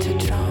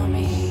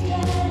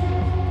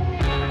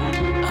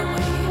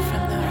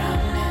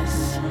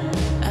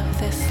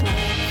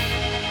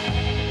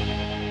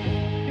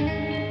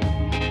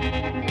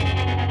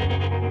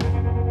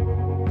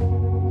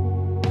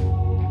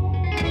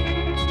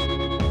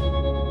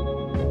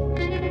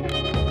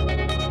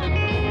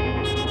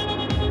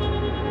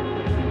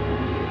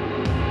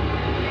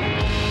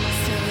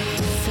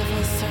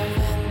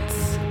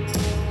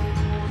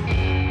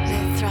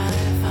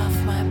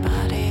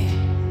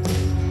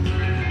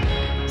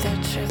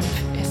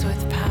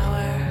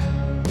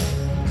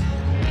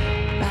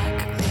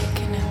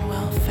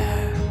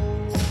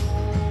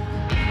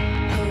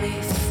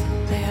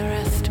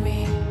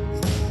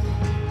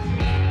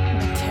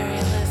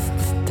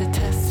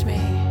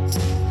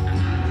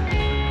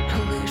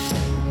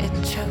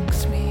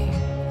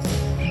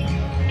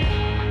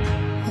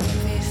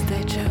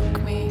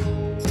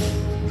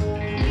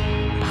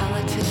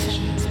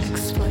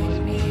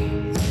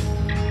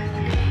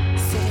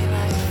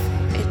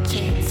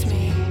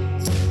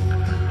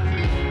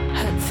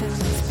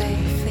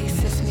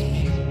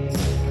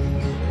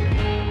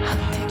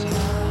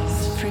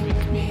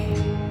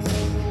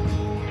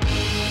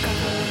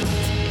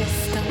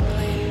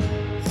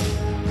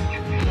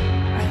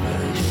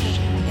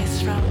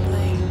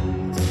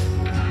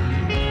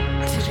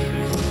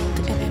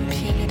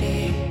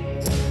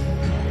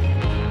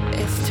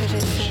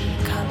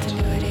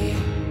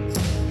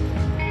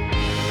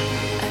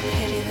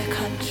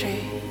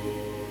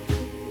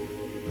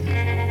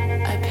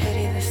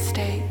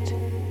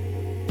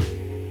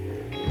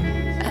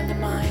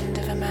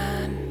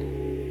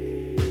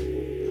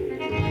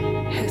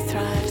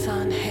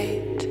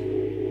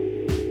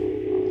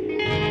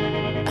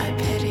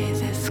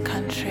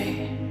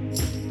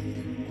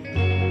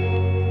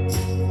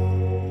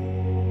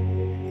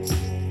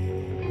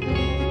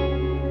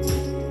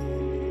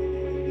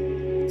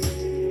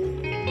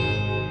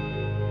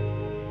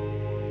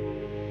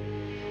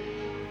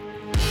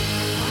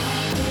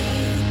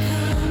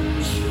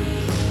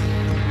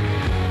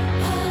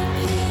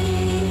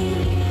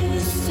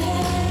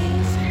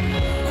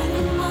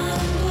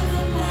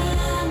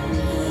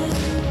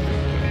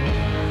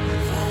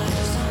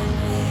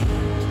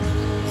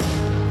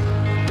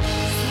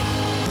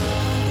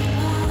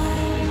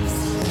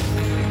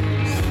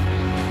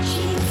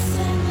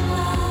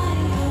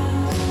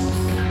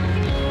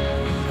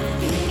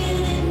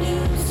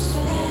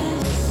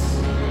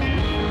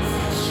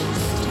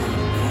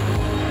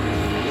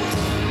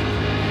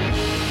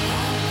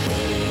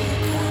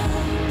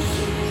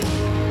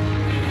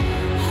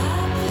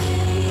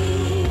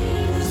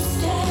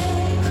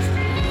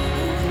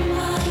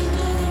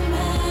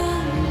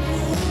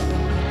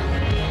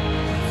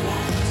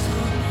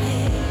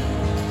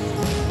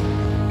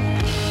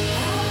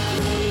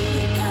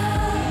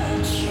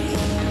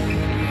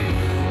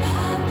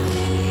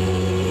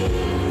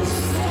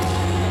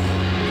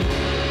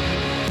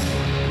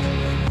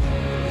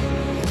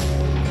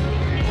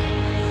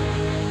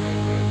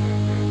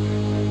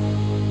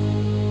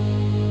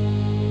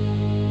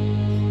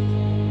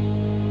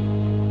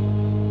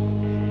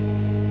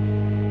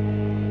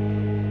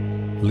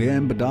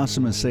Leanne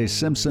Betasamosake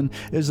Simpson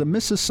is a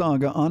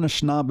Mississauga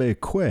Anishinaabe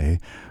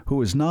Kwe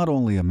who is not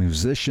only a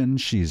musician,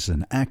 she's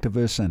an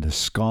activist and a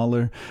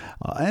scholar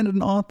and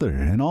an author,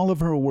 and all of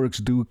her works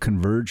do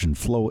converge and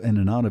flow in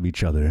and out of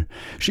each other.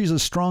 She's a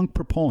strong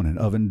proponent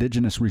of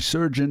Indigenous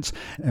resurgence,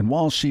 and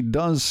while she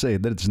does say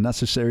that it's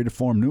necessary to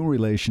form new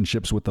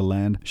relationships with the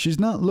land, she's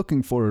not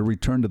looking for a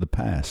return to the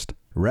past.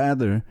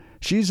 Rather,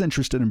 she's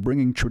interested in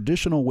bringing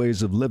traditional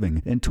ways of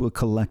living into a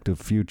collective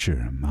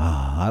future.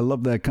 I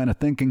love that kind of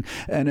thinking,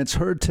 and it's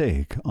her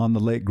take on the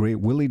late great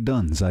Willie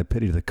Dunn's I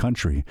Pity the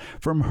Country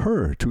from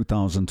her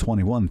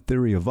 2021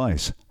 Theory of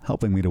Vice,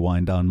 helping me to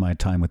wind down my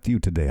time with you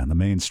today on the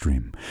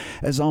Mainstream.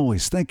 As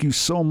always, thank you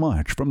so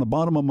much. From the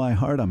bottom of my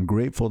heart, I'm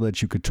grateful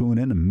that you could tune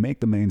in and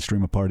make the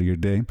Mainstream a part of your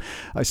day.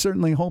 I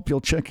certainly hope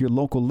you'll check your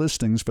local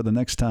listings for the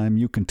next time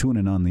you can tune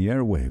in on the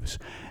airwaves.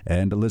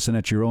 And to listen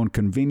at your own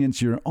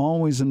convenience, you're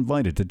always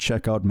invited to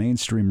check out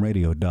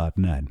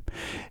mainstreamradio.net.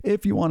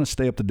 If you want to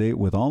stay up to date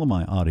with all of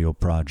my audio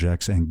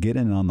projects and get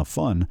in on the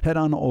fun, head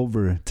on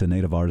over to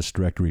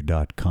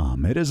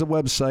nativeartistdirectory.com. It is a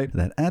website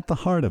that at the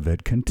heart of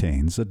it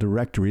contains a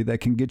directory that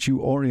can get you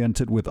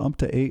oriented with up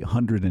to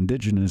 800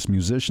 Indigenous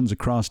musicians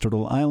across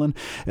Turtle Island.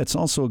 It's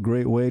also a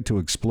great way to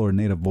explore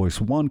Native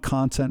Voice One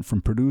content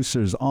from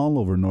producers all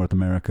over North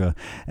America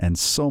and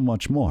so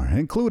much more,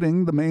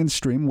 including the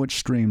Mainstream, which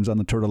streams on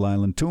the Turtle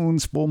Island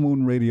Tunes Full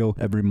Moon Radio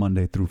every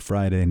Monday through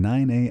Friday,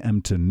 9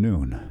 a.m. to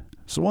noon.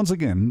 So once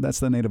again, that's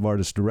the Native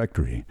Artist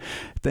Directory.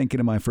 Thank you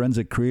to my friends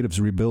at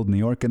Creatives Rebuild New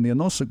York and the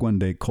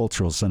Onosagwende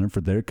Cultural Center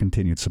for their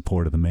continued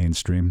support of the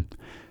Mainstream.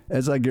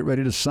 As I get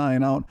ready to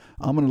sign out,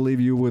 I'm going to leave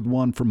you with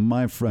one from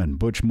my friend,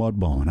 Butch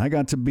Mudbone. I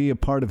got to be a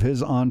part of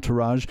his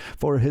entourage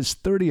for his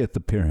 30th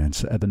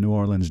appearance at the New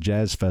Orleans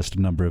Jazz Fest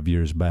a number of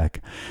years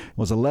back.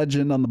 Was a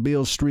legend on the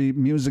Beale Street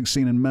music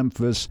scene in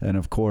Memphis, and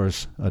of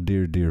course, a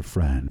dear, dear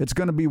friend. It's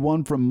going to be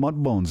one from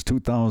Mudbone's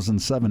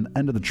 2007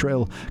 End of the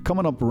Trail,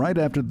 coming up right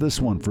after this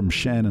one from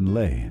Shannon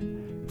Lay.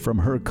 From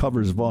her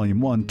covers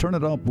Volume 1, turn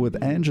it up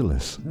with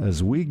Angelus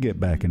as we get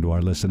back into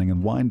our listening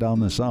and wind down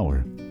this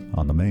hour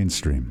on the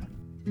Mainstream.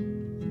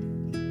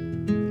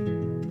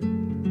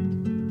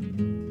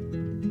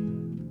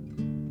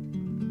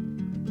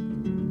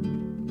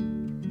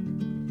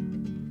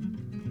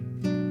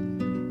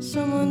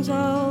 Someone's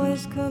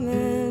always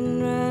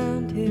coming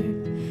round here,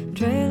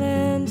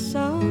 trailing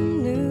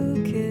some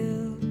new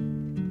kill.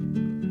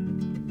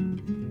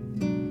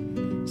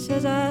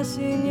 Says I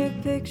seen your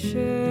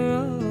picture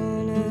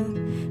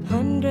on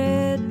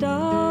 $100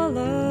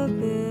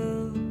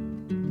 bill.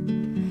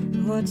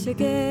 And what's a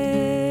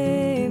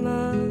game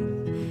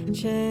of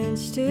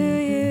chance to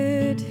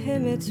you? To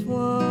him it's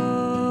one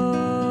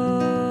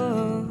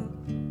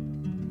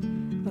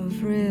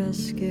of real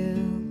skill.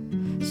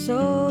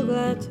 So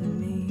glad to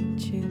meet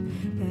you,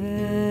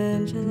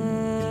 Angelus.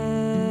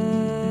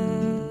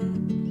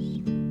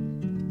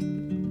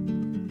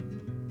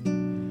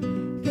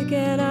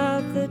 Picking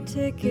up the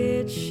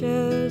ticket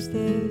shows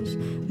there's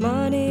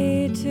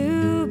money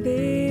to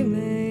be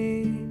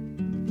made.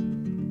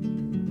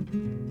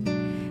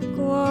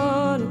 Go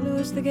on and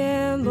lose the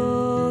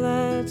gamble,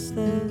 that's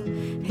the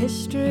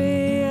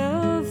history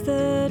of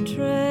the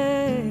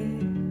trade.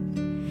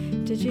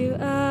 Did you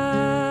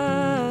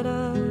add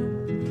up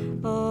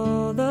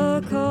all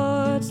the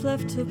cards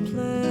left to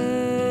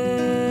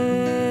play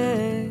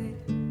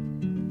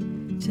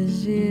to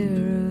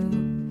zero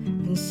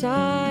and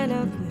sign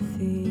up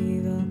with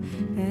evil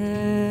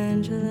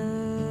Angelus?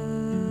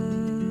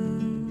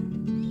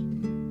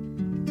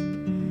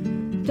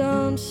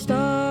 Don't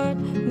start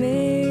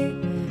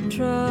me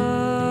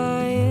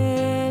trying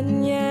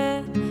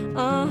yet.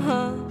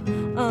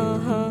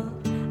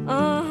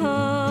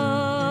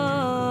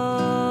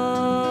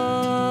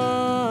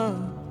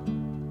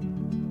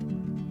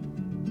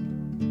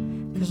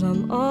 Cause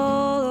I'm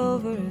all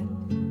over it,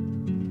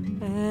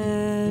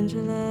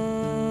 Angelus.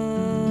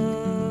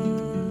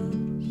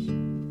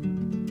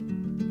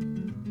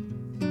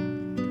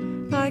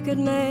 I could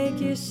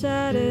make you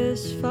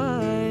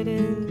satisfied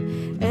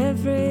in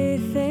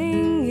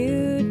everything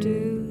you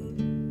do.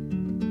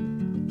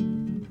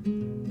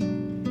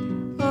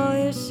 All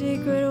your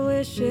secret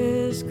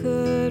wishes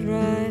could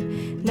right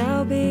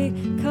now be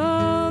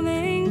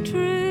coming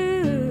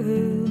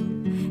true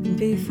and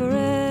be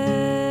forever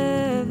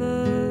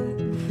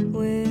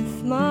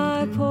with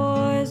my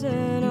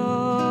poison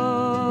arms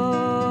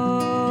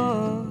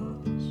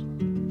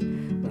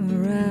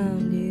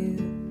around you.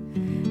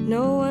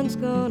 No one's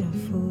gonna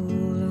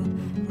fool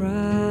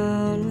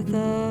around with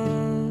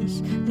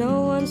us.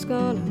 No one's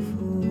gonna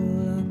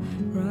fool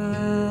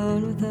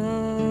around with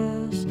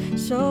us.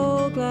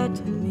 So glad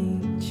to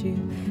meet you,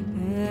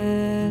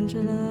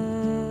 Angelus.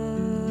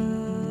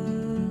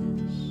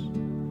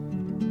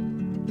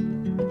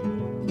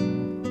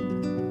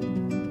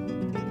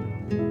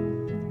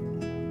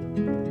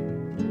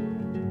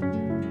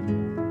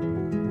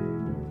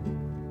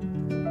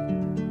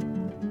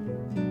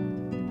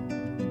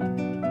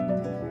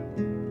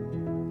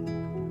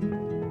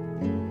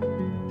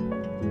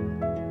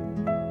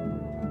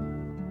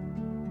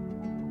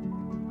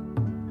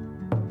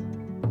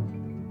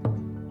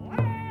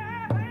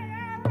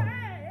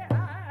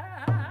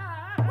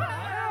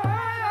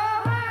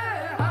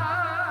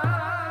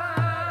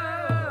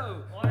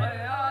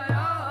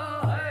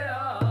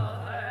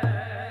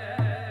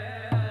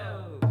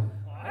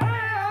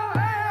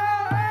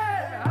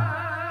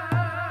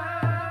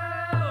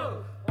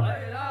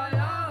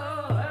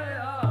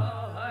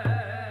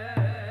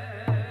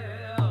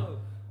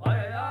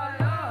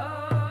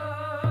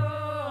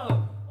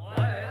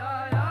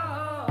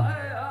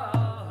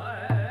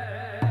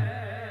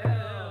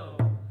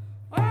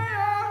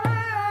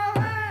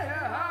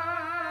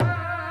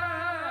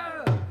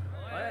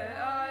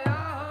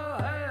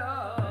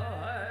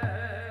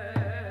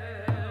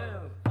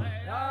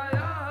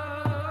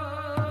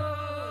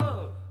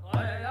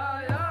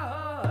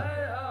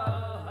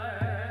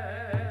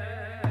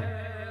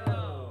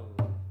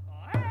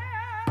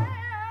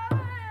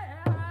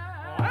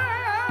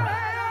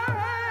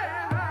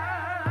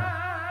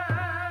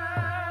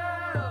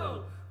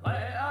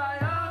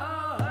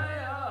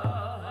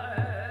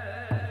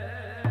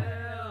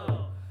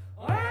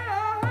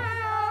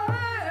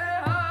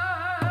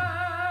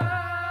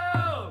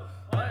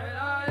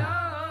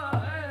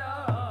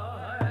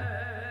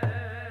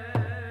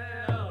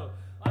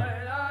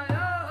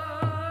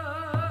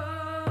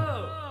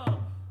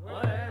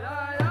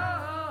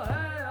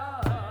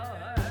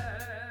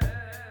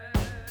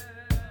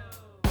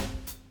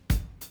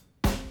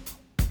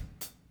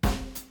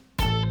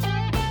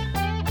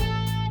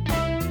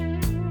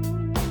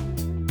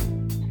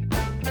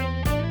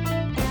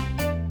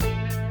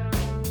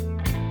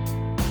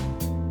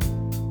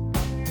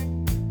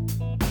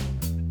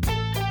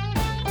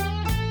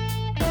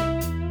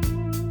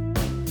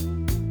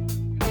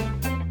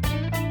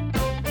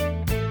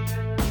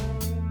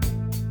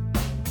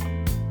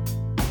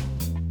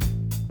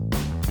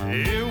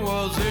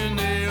 was in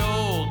the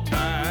old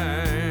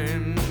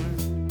time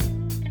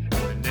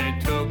when they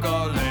took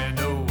our land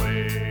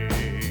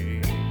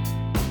away.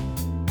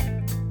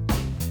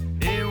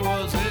 It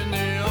was in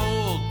the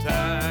old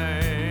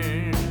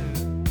time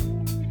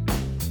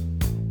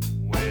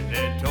when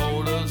they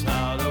told us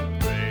how to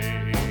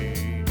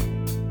pray.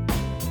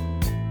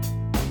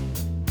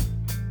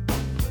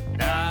 But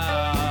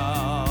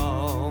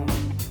now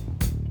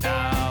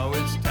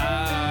it's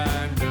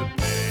time to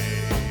pay.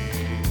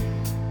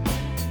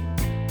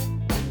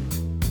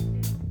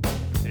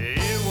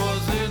 It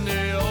was in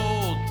the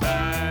old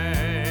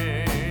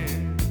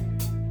time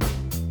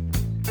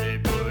they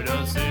put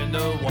us in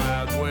the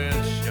Wild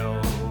West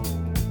show.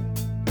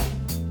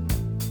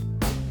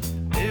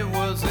 It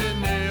was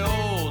in the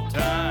old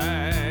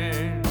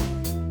time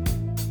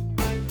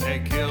they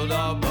killed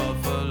our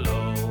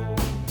buffalo.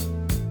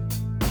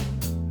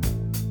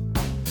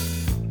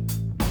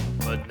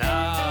 But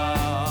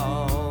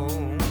now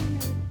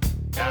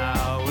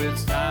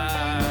it's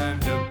time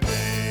to pay.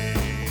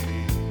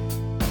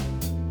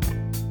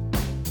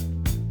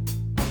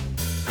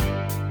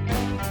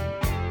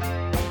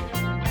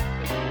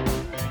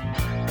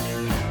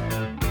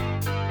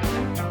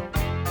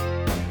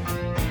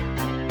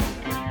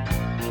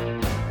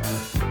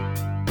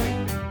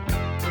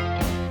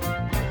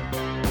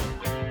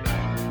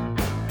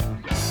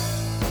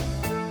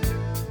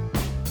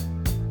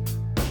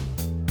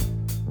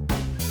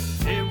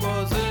 It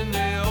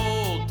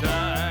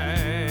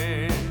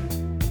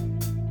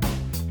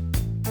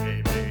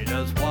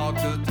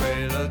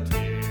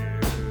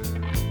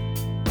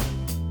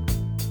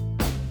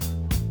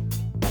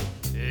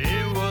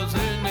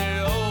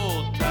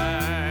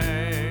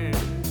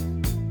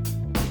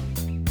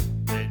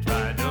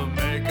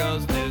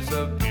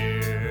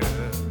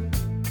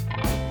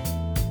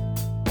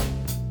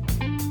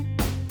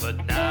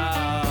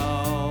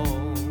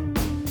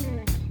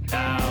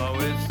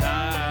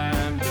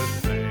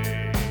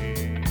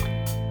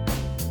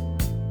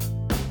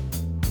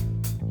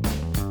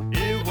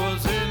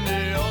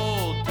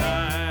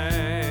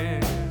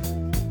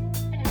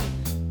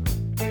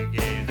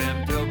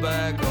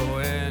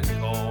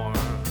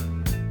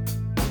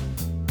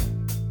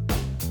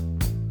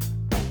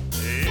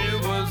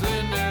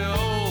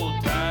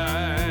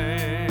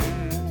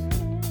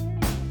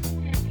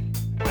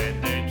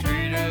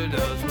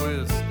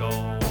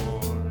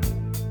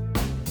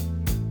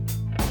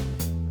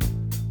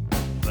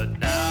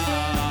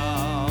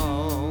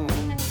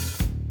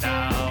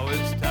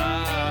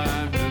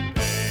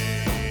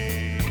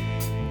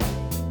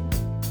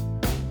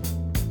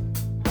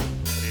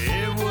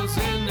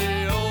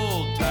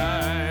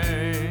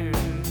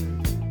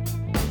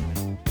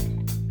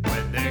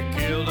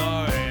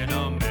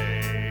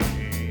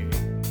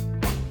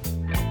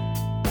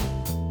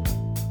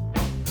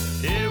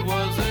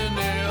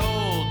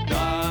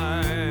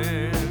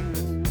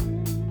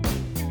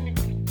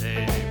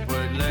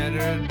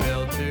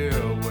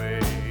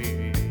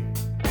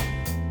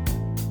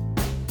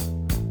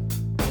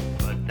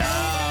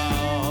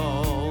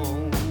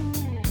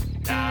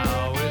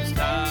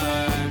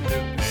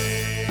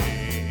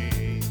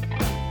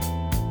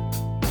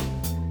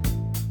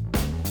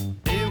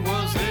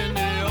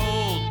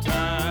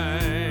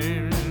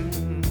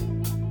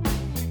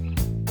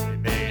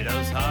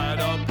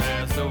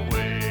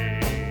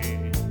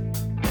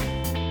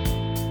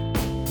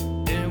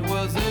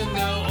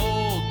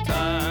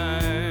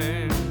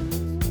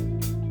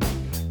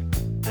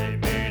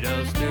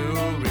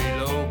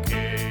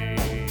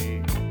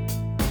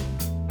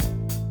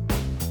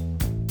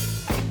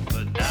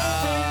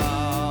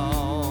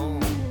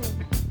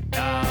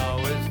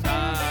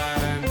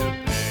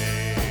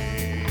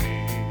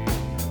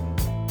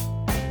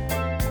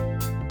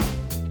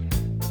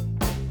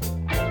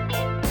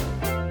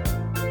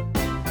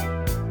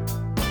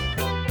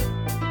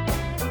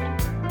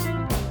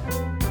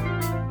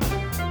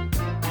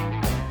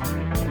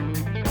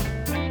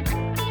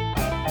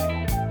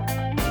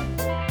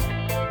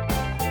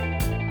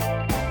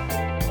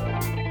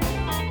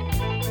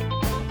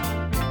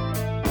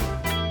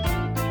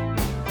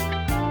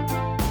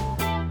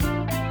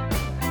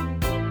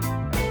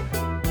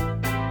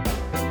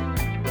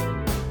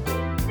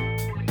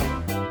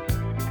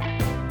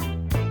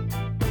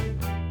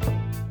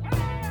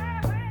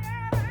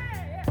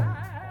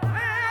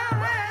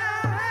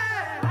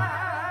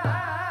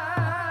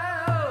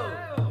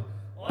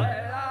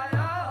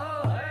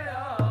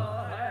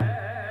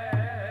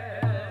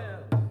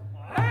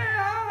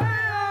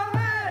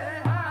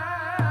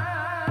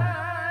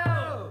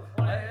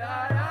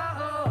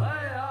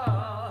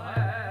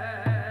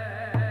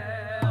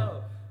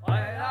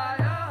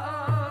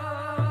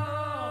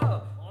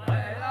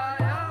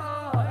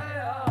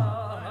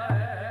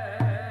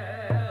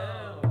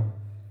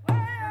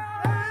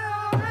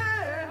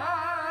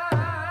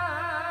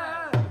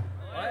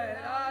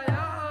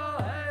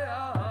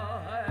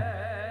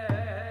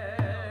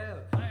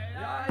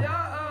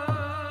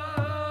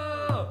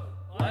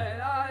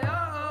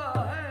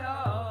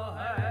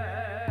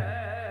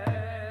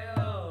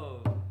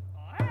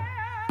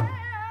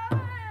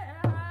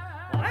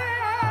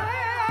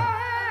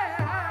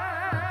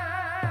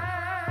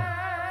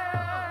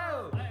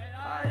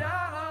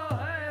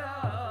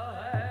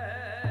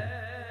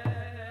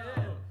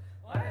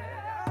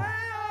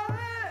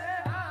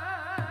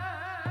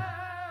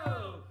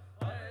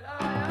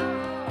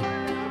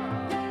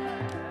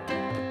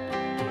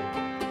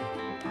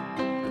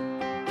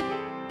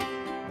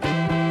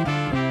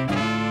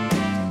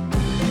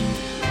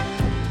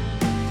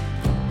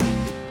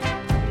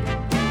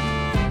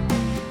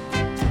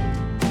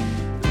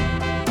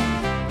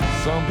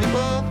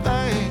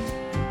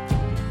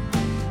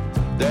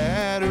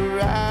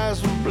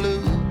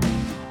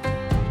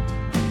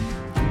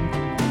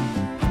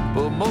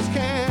most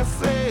can't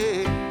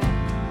say.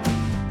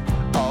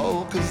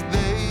 Oh, 'cause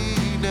they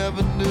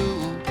never knew.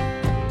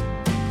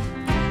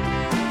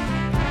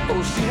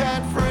 Oh, she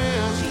had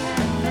friends,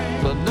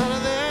 but none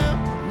of them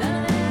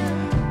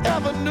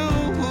ever knew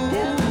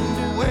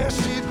where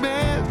she'd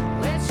been.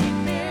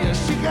 Yeah,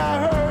 she got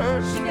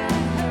hurt,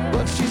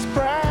 but she's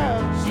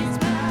proud.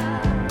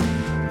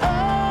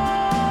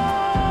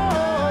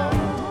 Oh,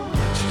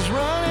 she's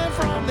running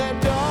from that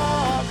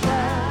dark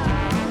cloud.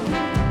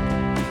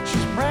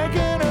 She's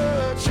breaking her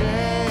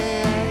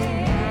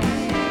chains,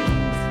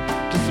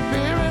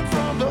 disappearing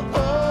from the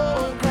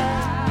old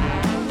crowd,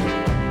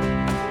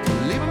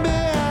 leaving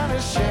behind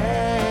a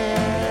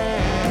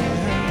shame.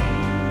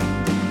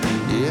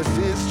 Yes,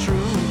 it's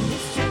true.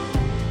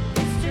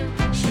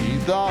 She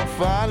thought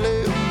finally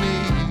of me.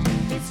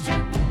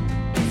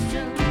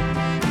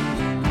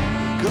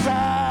 'Cause I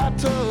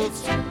took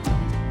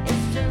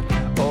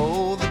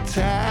all the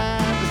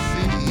time to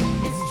see.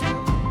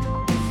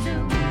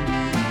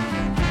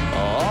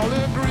 All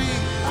the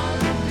grief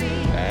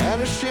and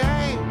the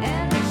shame,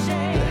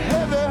 the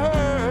heavy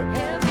hurt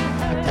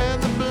and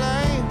the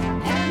blame.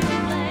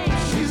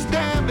 She's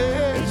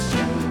damaged,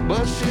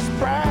 but she's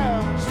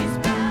proud.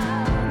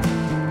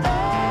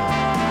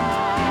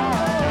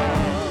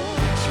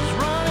 She's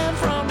running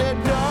from that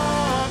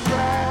dark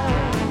cloud.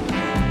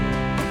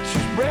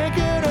 She's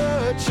breaking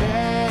her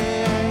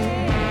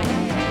chains,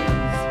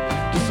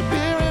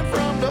 disappearing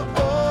from the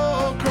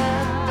old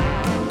crowd,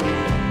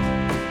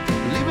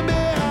 leaving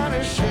behind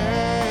a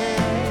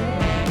shame.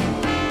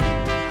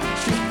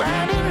 She's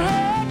finding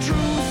her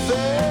true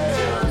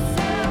self.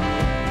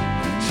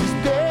 She's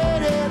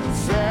dead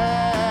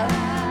inside.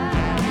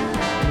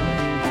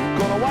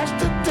 Gonna watch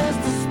the test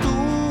the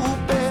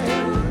stupid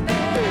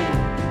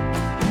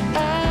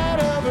out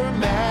of her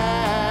mouth.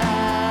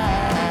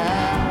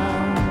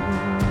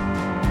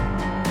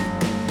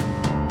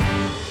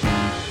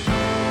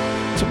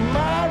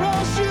 Tomorrow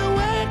she'll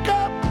wake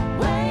up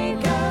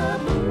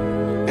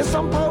in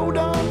some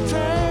podunk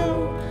town,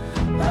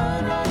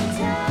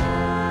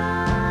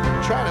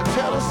 trying to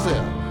tell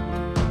herself,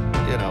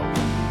 you know,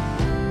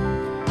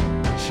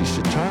 she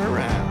should turn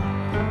around.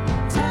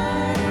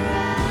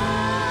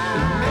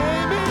 And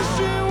maybe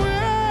she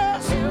will,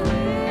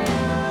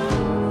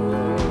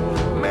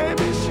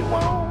 maybe she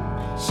won't.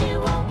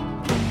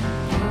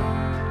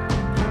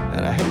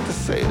 And I hate to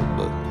say it,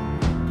 but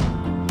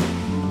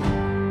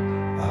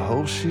I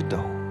hope she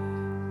don't.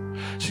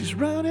 She's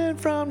running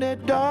from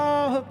that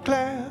dark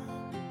cloud.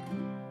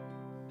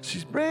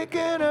 She's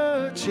breaking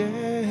her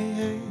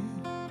chain,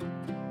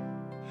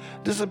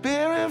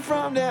 disappearing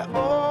from that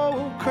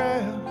old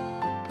crowd,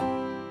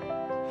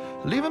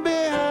 leaving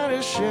behind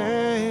a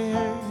shame.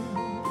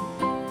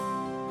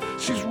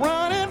 She's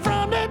running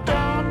from that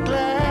dark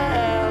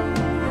cloud.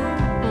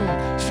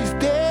 She's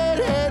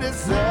dead-headed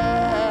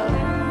south.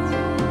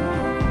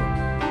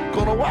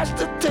 Gonna watch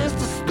the test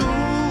of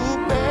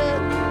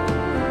stupid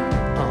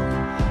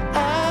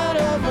out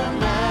of her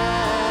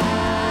mind.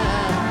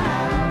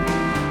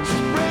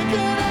 She's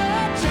breaking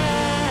her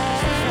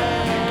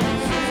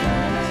chains.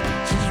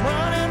 She's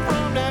running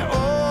from that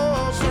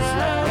old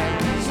crowd.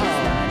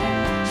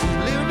 She's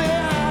leaving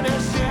behind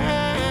her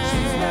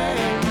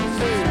shame.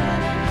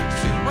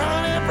 She's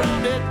running from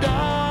that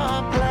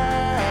dark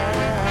cloud.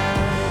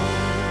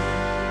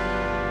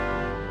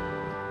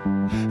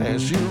 And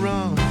she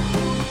runs.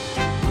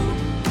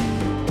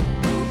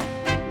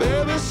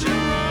 Baby, she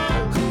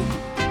runs.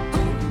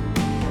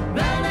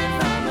 Run,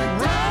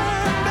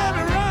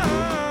 baby,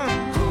 run.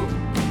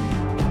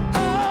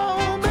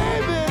 Oh,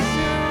 baby,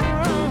 she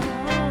runs.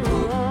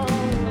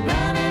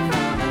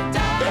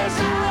 Yeah,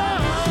 she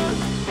runs.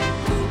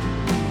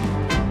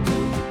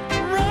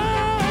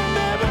 Run,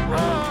 baby,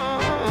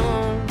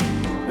 run.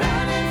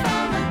 Run,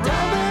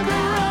 baby,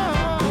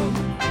 run.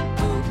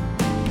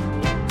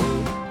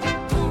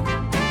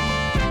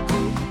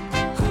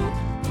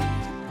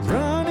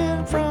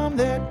 Running from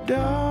that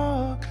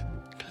dark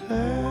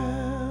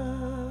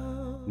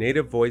cloud.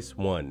 Native Voice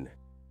One,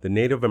 the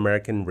Native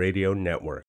American Radio Network.